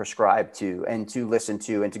okay to prescribe to and to listen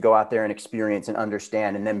to and to go out there and experience and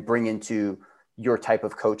understand and then bring into your type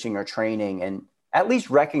of coaching or training, and at least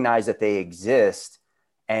recognize that they exist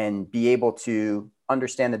and be able to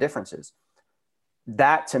understand the differences.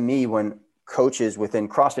 That to me, when coaches within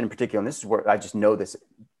CrossFit in particular, and this is where I just know this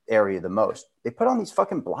area the most, they put on these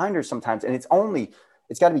fucking blinders sometimes, and it's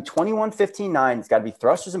got to be 21, 15, 9. It's got to be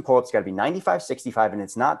thrusters and pull-ups. It's got to be 95, 65. And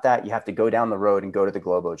it's not that you have to go down the road and go to the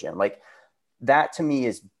Globo gym. Like, that to me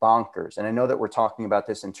is bonkers. And I know that we're talking about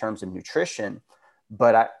this in terms of nutrition,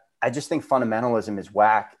 but I just think fundamentalism is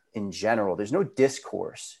whack in general. There's no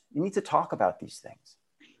discourse. You need to talk about these things.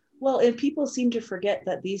 Well, and people seem to forget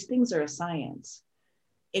that these things are a science.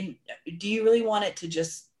 And do you really want it to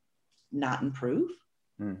just not improve?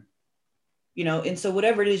 And so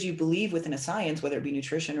whatever it is you believe within a science, whether it be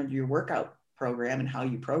nutrition or your workout program and how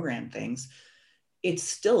you program things, it's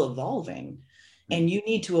still evolving, and you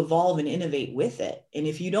need to evolve and innovate with it. And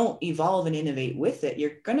if you don't evolve and innovate with it,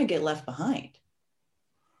 you're going to get left behind,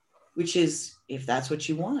 which is, if that's what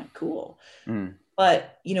you want, cool.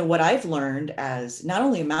 But, you know, what I've learned as not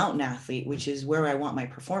only a mountain athlete, which is where I want my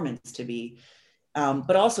performance to be,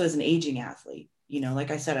 but also as an aging athlete, you know,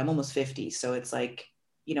 like I said, I'm almost 50. So it's like,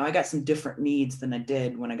 you know, I got some different needs than I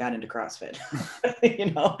did when I got into CrossFit,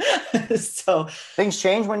 you know, so things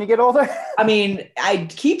change when you get older. I mean, I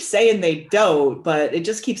keep saying they don't, but it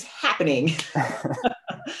just keeps happening.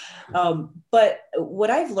 But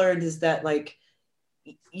what I've learned is that, like,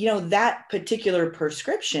 you know, that particular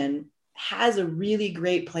prescription has a really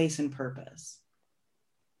great place and purpose.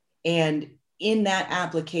 And in that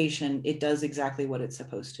application, it does exactly what it's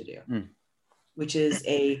supposed to do, which is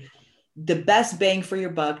the best bang for your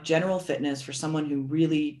buck, general fitness for someone who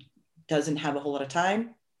really doesn't have a whole lot of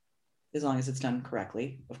time, as long as it's done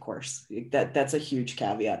correctly, of course. That's a huge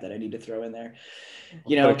caveat that I need to throw in there.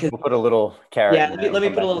 You know, we'll put a little carrot. Yeah, let me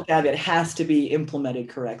put a little caveat. It has to be implemented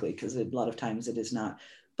correctly, because a lot of times it is not.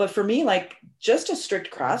 But for me, like, just a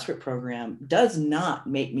strict CrossFit program does not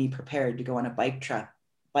make me prepared to go on a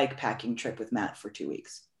bike packing trip with Matt for 2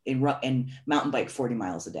 weeks and mountain bike 40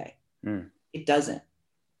 miles a day. It doesn't.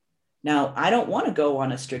 Now, I don't want to go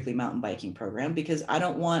on a strictly mountain biking program, because I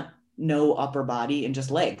don't want no upper body and just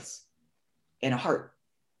legs and a heart.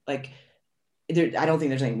 Like, I don't think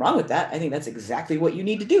there's anything wrong with that. I think that's exactly what you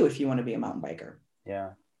need to do if you want to be a mountain biker.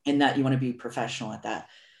 Yeah. And that you want to be professional at that.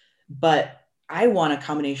 But I want a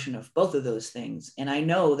combination of both of those things. And I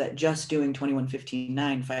know that just doing 21-15-9,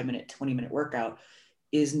 5-minute, 20-minute workout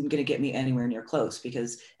isn't going to get me anywhere near close,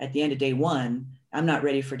 because at the end of day 1, I'm not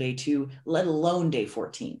ready for day 2, let alone day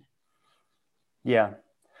 14. Yeah.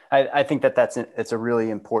 I think it's a really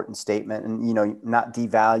important statement, and, you know, not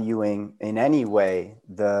devaluing in any way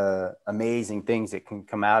the amazing things that can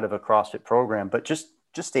come out of a CrossFit program, but just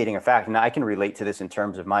stating a fact. And I can relate to this in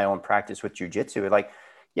terms of my own practice with jiu-jitsu. Like,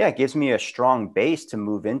 yeah, it gives me a strong base to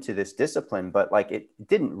move into this discipline, but like, it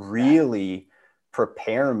didn't really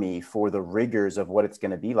prepare me for the rigors of what it's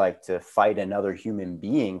going to be like to fight another human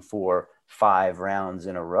being for 5 rounds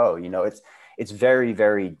in a row. You know, it's very,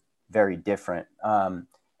 very, very different.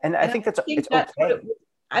 And I think it's okay.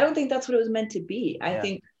 I don't think that's what it was meant to be. I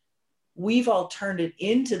think we've all turned it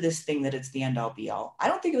into this thing that it's the end all be all. I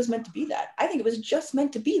don't think it was meant to be that. I think it was just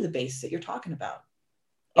meant to be the base that you're talking about.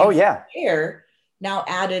 And here, now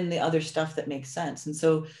add in the other stuff that makes sense. And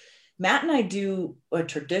so Matt and I do a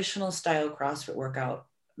traditional style CrossFit workout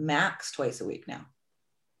max twice a week now.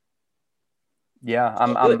 Yeah,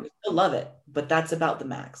 I still love it, but that's about the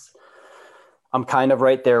max. I'm kind of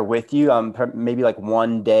right there with you. Maybe like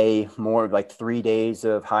 1 day more, like 3 days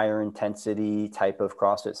of higher intensity type of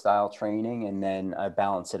CrossFit style training. And then I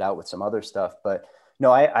balance it out with some other stuff. But no,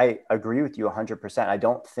 I agree with you 100%. I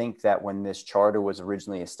don't think that when this charter was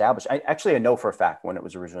originally established, I know for a fact when it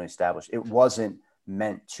was originally established, it wasn't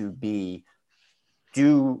meant to be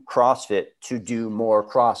do CrossFit to do more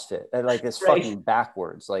CrossFit. Like, it's fucking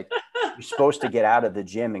backwards. Like, you're supposed to get out of the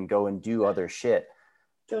gym and go and do other shit.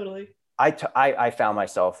 Totally. I found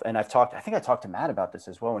myself, and I think I talked to Matt about this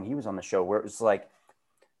as well when he was on the show, where it was like,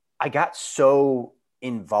 I got so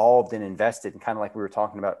involved and invested, and kind of like we were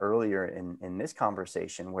talking about earlier in this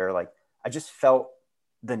conversation, where like, I just felt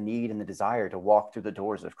the need and the desire to walk through the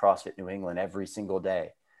doors of CrossFit New England every single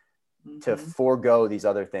day, to forego these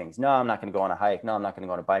other things. No, I'm not going to go on a hike. No, I'm not going to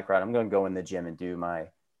go on a bike ride. I'm going to go in the gym and do my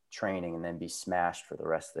training and then be smashed for the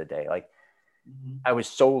rest of the day. Like, I was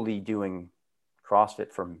solely doing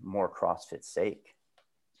CrossFit for more CrossFit's sake.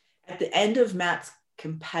 At the end of Matt's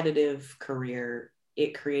competitive career,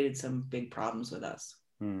 it created some big problems with us,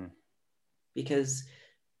 because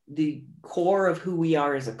the core of who we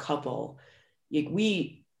are as a couple,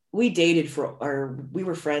 we dated we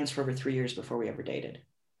were friends for over 3 years before we ever dated.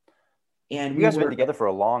 And you guys have been together for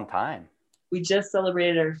a long time. We just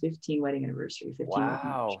celebrated our 15th wedding anniversary.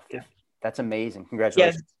 Wow. That's amazing.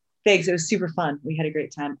 Congratulations. Yes. Thanks. It was super fun. We had a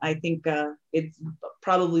great time. I think it's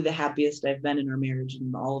probably the happiest I've been in our marriage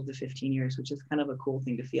in all of the 15 years, which is kind of a cool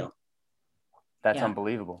thing to feel. That's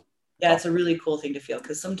unbelievable. Yeah, it's a really cool thing to feel,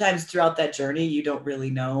 because sometimes throughout that journey, you don't really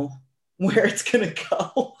know where it's going to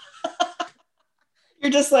go.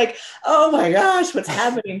 You're just like, oh my gosh, what's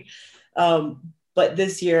happening? But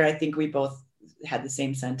this year, I think we both had the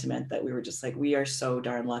same sentiment, that we were just like, we are so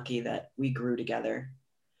darn lucky that we grew together,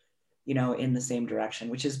 you know, in the same direction,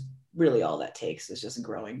 which is really all that takes, is just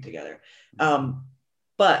growing together.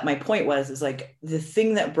 But my point is like, the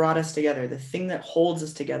thing that brought us together, the thing that holds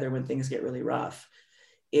us together when things get really rough,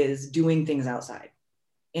 is doing things outside.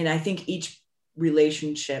 And I think each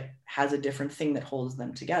relationship has a different thing that holds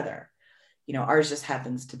them together. You know, ours just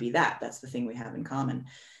happens to be that. That's the thing we have in common.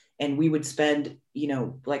 And we would spend, you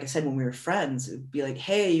know, like I said, when we were friends, it'd be like,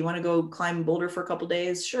 hey, you want to go climb Boulder for a couple of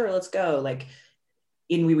days? Sure, let's go. Like,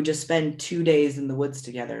 and we would just spend 2 days in the woods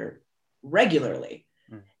together regularly.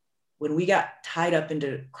 When we got tied up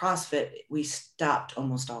into CrossFit, we stopped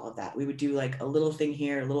almost all of that. We would do like a little thing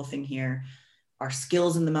here, a little thing here. Our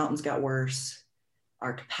skills in the mountains got worse.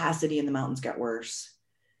 Our capacity in the mountains got worse.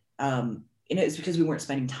 And it was because we weren't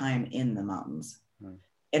spending time in the mountains.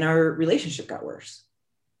 And our relationship got worse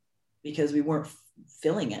because we weren't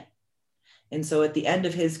filling it. And so at the end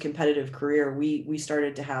of his competitive career, we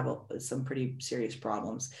started to have some pretty serious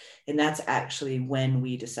problems. And that's actually when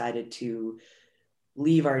we decided to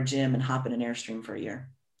leave our gym and hop in an Airstream for a year.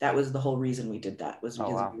 That was the whole reason we did that, was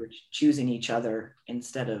because we were choosing each other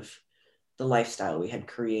instead of the lifestyle we had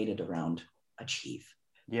created around Achieve.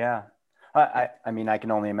 Yeah. I mean, I can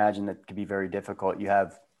only imagine that could be very difficult. You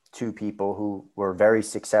have two people who were very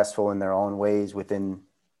successful in their own ways within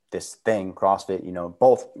this thing, CrossFit, you know,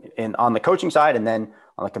 both on the coaching side and then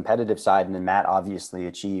on the competitive side. And then Matt obviously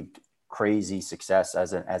achieved crazy success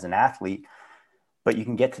as an athlete. But you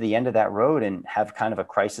can get to the end of that road and have kind of a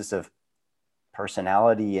crisis of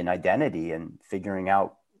personality and identity and figuring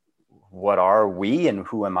out what are we and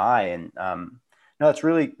who am I? And no, it's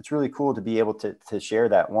really cool to be able to share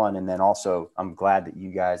that one. And then also I'm glad that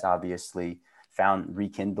you guys obviously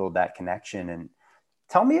rekindled that connection. And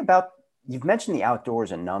tell me about, you've mentioned the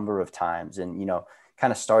outdoors a number of times and, you know,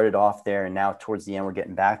 kind of started off there and now towards the end, we're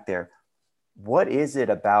getting back there. What is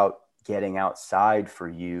it about getting outside for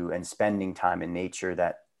you and spending time in nature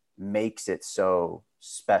that makes it so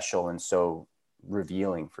special and so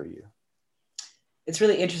revealing for you? It's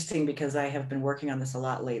really interesting because I have been working on this a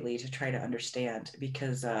lot lately to try to understand,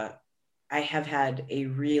 because I have had a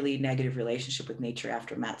really negative relationship with nature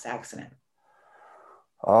after Matt's accident.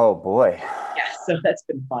 Oh boy. Yeah, so that's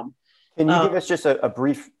been fun. Can you give us just a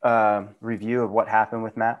brief review of what happened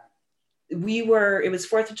with Matt? It was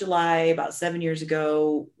 4th of July about 7 years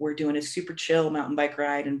ago. We're doing a super chill mountain bike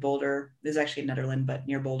ride in Boulder. This is actually in Netherlands, but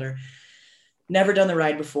near Boulder. Never done the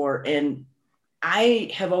ride before. And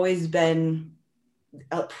I have always been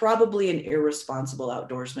probably an irresponsible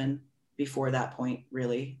outdoorsman before that point,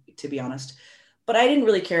 really, to be honest. But I didn't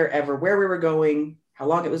really care ever where we were going, how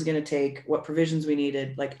long it was going to take, what provisions we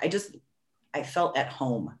needed. Like I felt at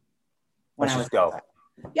home when I was outside.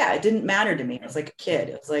 Yeah, it didn't matter to me. I was like a kid.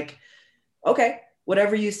 It was like, okay,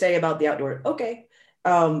 whatever you say about the outdoor, okay.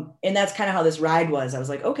 And that's kind of how this ride was. I was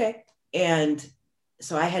like, okay. And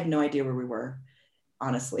so I had no idea where we were,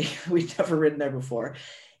 honestly. We'd never ridden there before.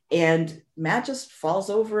 And Matt just falls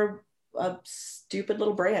over a stupid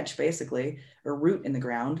little branch, basically, or root in the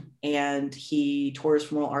ground. And he tore his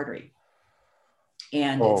femoral artery.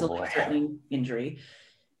 And it's a life-threatening injury.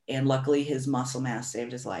 And luckily his muscle mass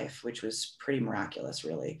saved his life, which was pretty miraculous,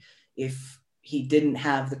 really. If he didn't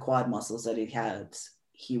have the quad muscles that he had,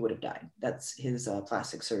 he would have died. That's his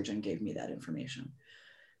plastic surgeon gave me that information,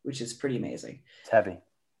 which is pretty amazing. It's heavy.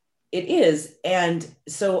 It is. And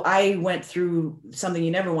so I went through something you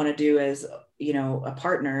never want to do as, you know, a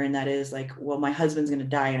partner. And that is like, well, my husband's going to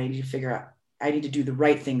die and I need to figure out, I need to do the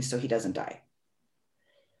right thing so he doesn't die.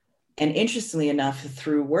 And interestingly enough,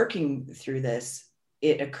 through working through this,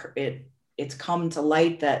 it's come to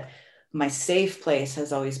light that my safe place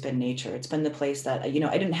has always been nature. It's been the place that, you know,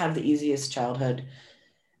 I didn't have the easiest childhood.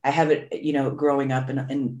 I have it, you know, growing up,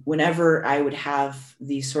 and whenever I would have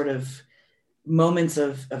these sort of moments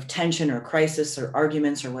of tension or crisis or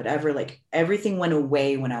arguments or whatever, like everything went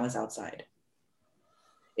away when I was outside.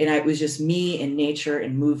 And it was just me and nature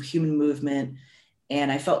and human movement.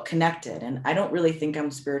 And I felt connected. And I don't really think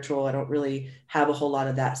I'm spiritual. I don't really have a whole lot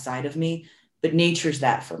of that side of me, but nature's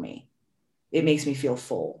that for me. It makes me feel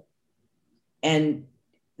full. And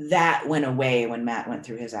that went away when Matt went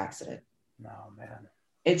through his accident. Oh, man.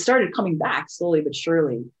 It started coming back slowly but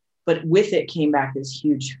surely. But with it came back this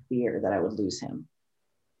huge fear that I would lose him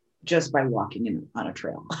just by walking on a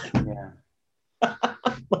trail. Yeah.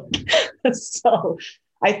 So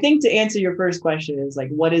I think to answer your first question is like,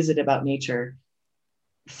 what is it about nature?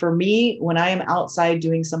 For me, when I am outside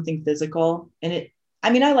doing something physical, I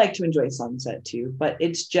like to enjoy sunset too, but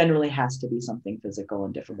it generally has to be something physical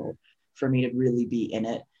and difficult for me to really be in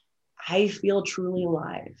it. I feel truly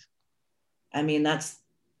alive. I mean, that's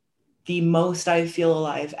the most I feel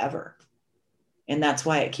alive ever. And that's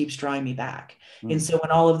why it keeps drawing me back. And so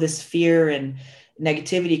when all of this fear and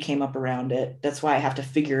negativity came up around it, that's why I have to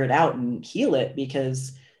figure it out and heal it,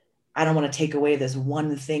 because I don't want to take away this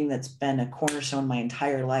one thing that's been a cornerstone my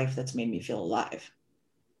entire life that's made me feel alive.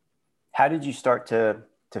 How did you start to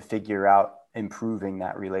figure out improving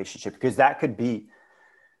that relationship? Because that could be,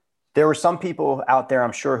 there were some people out there,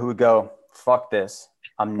 I'm sure, who would go, fuck this.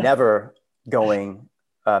 I'm never going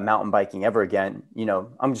mountain biking ever again. You know,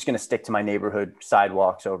 I'm just going to stick to my neighborhood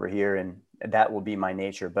sidewalks over here, and that will be my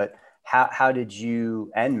nature. But how did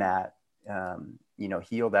you and Matt, you know,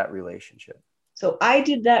 heal that relationship? So I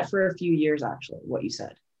did that for a few years, actually, what you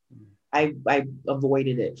said. I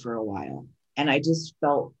avoided it for a while, and I just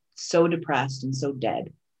felt so depressed and so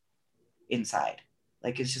dead inside.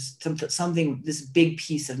 Like it's just something, this big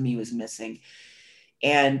piece of me was missing.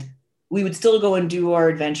 And we would still go and do our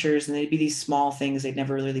adventures, and they'd be these small things. They'd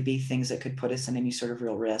never really be things that could put us in any sort of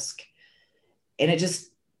real risk. And it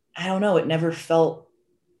just, I don't know, it never felt,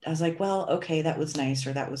 I was like, well, okay, that was nice,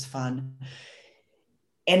 or that was fun.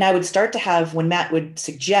 And I would start to have, when Matt would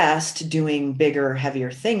suggest doing bigger,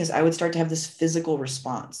 heavier things, I would start to have this physical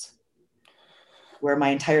response where my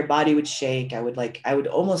entire body would shake. I would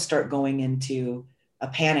almost start going into a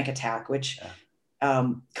panic attack, which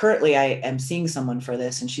currently I am seeing someone for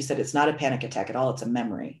this. And she said, it's not a panic attack at all. It's a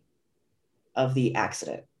memory of the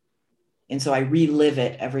accident. And so I relive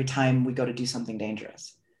it every time we go to do something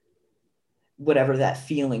dangerous, whatever that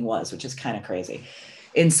feeling was, which is kind of crazy.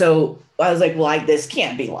 And so I was like, well, this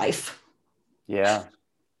can't be life. Yeah.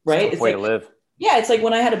 Right. It's a way to live. Yeah. It's like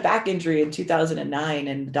when I had a back injury in 2009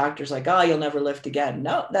 and the doctor's like, oh, you'll never lift again.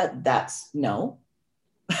 No, that's no.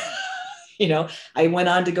 You know, I went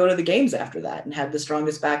on to go to the games after that and had the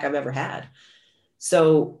strongest back I've ever had.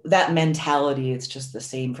 So that mentality, it's just the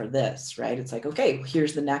same for this, right? It's like, okay,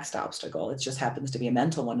 here's the next obstacle. It just happens to be a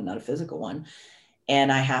mental one and not a physical one.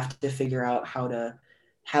 And I have to figure out how to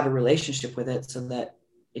have a relationship with it so that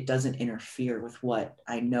it doesn't interfere with what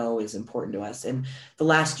I know is important to us. And the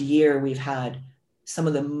last year, we've had some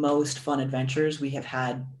of the most fun adventures we have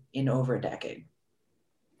had in over a decade.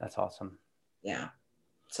 That's awesome. Yeah.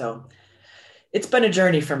 So it's been a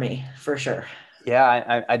journey for me, for sure.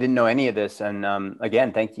 Yeah, I didn't know any of this. And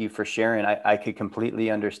again, thank you for sharing. I could completely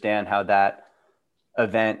understand how that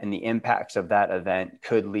event and the impacts of that event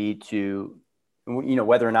could lead to, you know,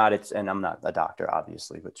 whether or not it's, and I'm not a doctor,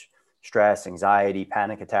 obviously, but stress, anxiety,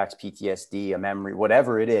 panic attacks, PTSD, a memory,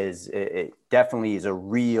 whatever it is, it definitely is a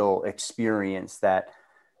real experience that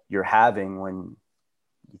you're having when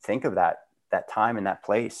you think of that time and that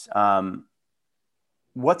place.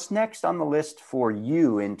 What's next on the list for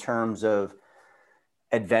you in terms of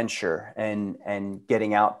adventure and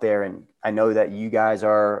getting out there? And I know that you guys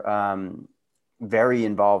are very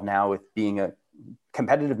involved now with being a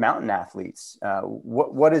competitive mountain athletes.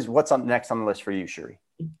 What's next on the list for you, Cherie?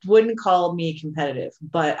 Wouldn't call me competitive,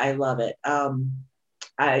 but I love it.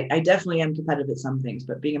 I definitely am competitive at some things,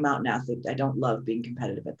 but being a mountain athlete, I don't love being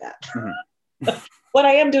competitive at that. Mm-hmm. But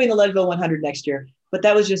I am doing the Leadville 100 next year, but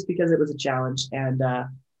that was just because it was a challenge. And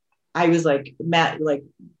I was like, Matt, like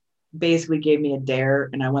basically gave me a dare.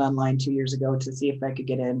 And I went online 2 years ago to see if I could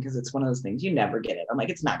get in, because it's one of those things you never get it. I'm like,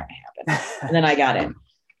 it's not going to happen. And then I got in.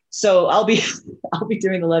 So I'll be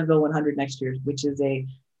doing the Leadville 100 next year, which is a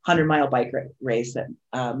 100-mile bike race that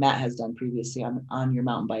Matt has done previously on your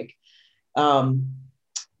mountain bike.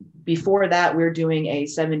 Before that, we're doing a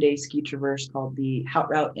 7-day ski traverse called the Haut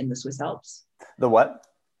Route in the Swiss Alps. The what?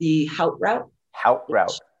 The Haut Route. Haut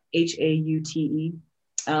Route. Haute.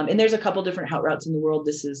 And there's a couple different Haut routes in the world.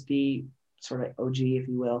 This is the sort of OG, if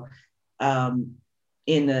you will. And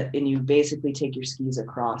you basically take your skis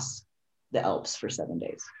across the Alps for 7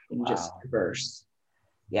 days and you just traverse.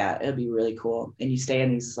 Yeah, it'll be really cool. And you stay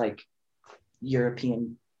in these like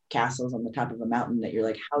European castles on the top of a mountain that you're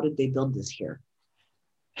like, how did they build this here?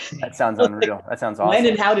 That sounds unreal. That sounds awesome. When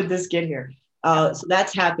and how did this get here? So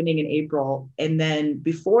that's happening in April. And then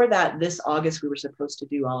before that, this August, we were supposed to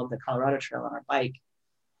do all of the Colorado Trail on our bike,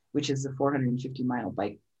 which is the 450-mile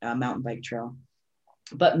mountain bike trail.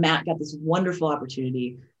 But Matt got this wonderful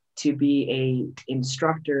opportunity to be a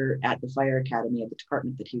instructor at the fire academy at the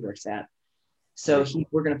department that he works at. So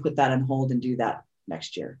we're going to put that on hold and do that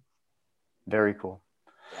next year. Very cool.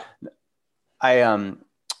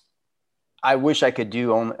 I wish I could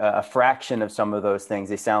do a fraction of some of those things.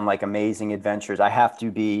 They sound like amazing adventures. I have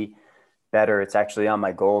to be better. It's actually on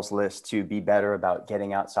my goals list to be better about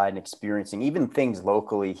getting outside and experiencing even things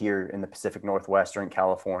locally here in the Pacific Northwest or in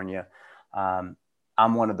California.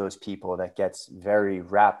 I'm one of those people that gets very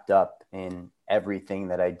wrapped up in everything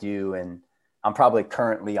that I do. And I'm probably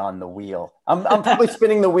currently on the wheel. I'm probably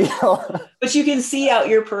spinning the wheel. But you can see out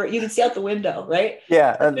you can see out the window, right?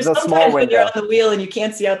 Yeah, There's the small sometimes when you're window. on the wheel and you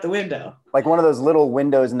can't see out the window. Like one of those little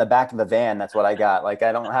windows in the back of the van. That's what I got. Like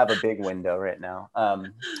I don't have a big window right now.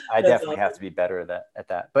 I definitely have to be better at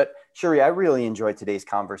that. But Cherie, I really enjoyed today's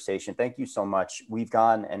conversation. Thank you so much. We've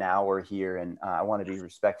gone an hour here, and I want to be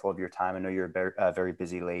respectful of your time. I know you're a very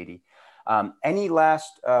busy lady. Any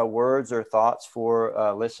last words or thoughts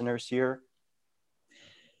for listeners here?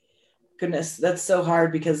 Goodness, that's so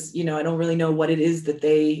hard because, I don't really know what it is that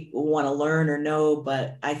they want to learn or know,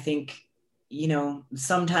 but I think,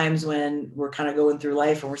 sometimes when we're kind of going through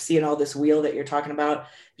life and we're seeing all this wheel that you're talking about,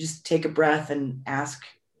 just take a breath and ask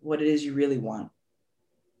what it is you really want.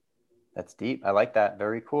 That's deep. I like that.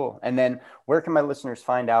 Very cool. And then where can my listeners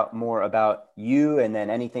find out more about you and then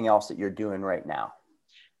anything else that you're doing right now?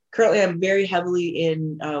 Currently, I'm very heavily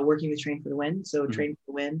in working with Train for the Win. So Train for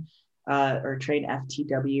the Win, or Train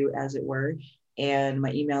FTW as it were. And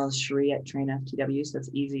my email is Cherie@TrainFTW. So that's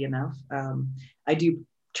easy enough. I do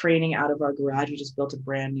training out of our garage. We just built a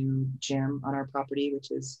brand new gym on our property,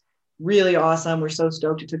 which is really awesome. We're so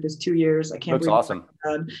stoked. It took us 2 years. I can't believe Looks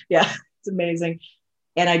awesome. Yeah, it's amazing.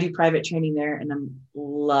 And I do private training there, and I'm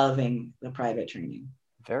loving the private training.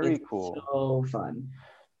 Very cool. So fun.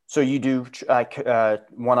 So you do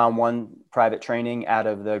one-on-one private training out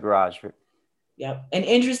of the garage? Yep. And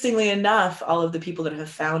interestingly enough, all of the people that have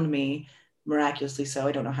found me, miraculously so,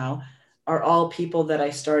 I don't know how, are all people that I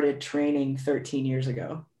started training 13 years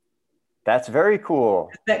ago. That's very cool.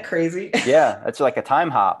 Isn't that crazy? Yeah, that's like a time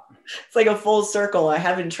hop. It's like a full circle. I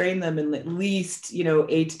haven't trained them in at least,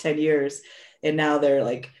 8 to 10 years. And now they're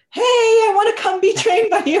like, hey, I want to come be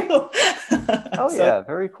trained by you. Oh, so, yeah,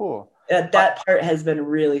 very cool. That part has been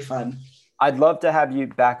really fun. I'd love to have you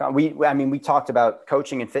back on. We talked about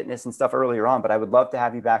coaching and fitness and stuff earlier on, but I would love to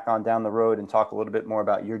have you back on down the road and talk a little bit more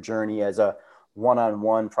about your journey as a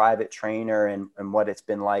one-on-one private trainer and what it's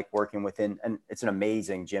been like working within. And it's an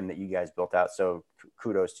amazing gym that you guys built out. So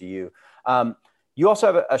kudos to you. You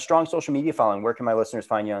also have a strong social media following. Where can my listeners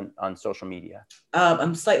find you on social media?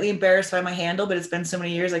 I'm slightly embarrassed by my handle, but it's been so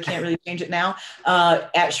many years, I can't really change it now.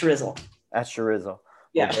 At Sharizzle. At Sharizzle.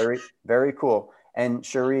 Yeah. Well, very, very cool. And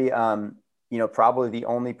Cherie, probably the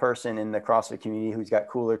only person in the CrossFit community who's got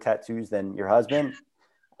cooler tattoos than your husband,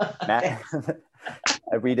 Matt.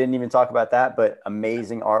 We didn't even talk about that, but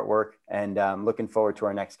amazing artwork, and looking forward to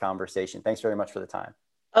our next conversation. Thanks very much for the time.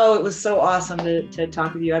 Oh, it was so awesome to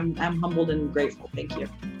talk with you. I'm humbled and grateful. Thank you.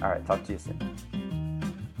 All right. Talk to you soon.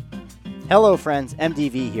 Hello, friends.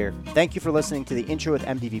 MDV here. Thank you for listening to the Intro with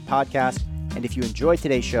MDV podcast. And if you enjoyed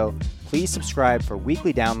today's show, please subscribe for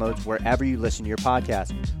weekly downloads wherever you listen to your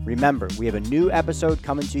podcast. Remember, we have a new episode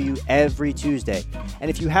coming to you every Tuesday. And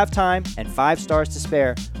if you have time and 5 stars to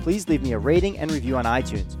spare, please leave me a rating and review on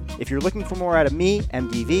iTunes. If you're looking for more out of me,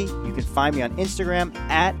 MDV, you can find me on Instagram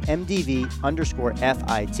at MDV_FIT.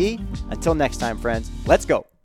 Until next time, friends, let's go.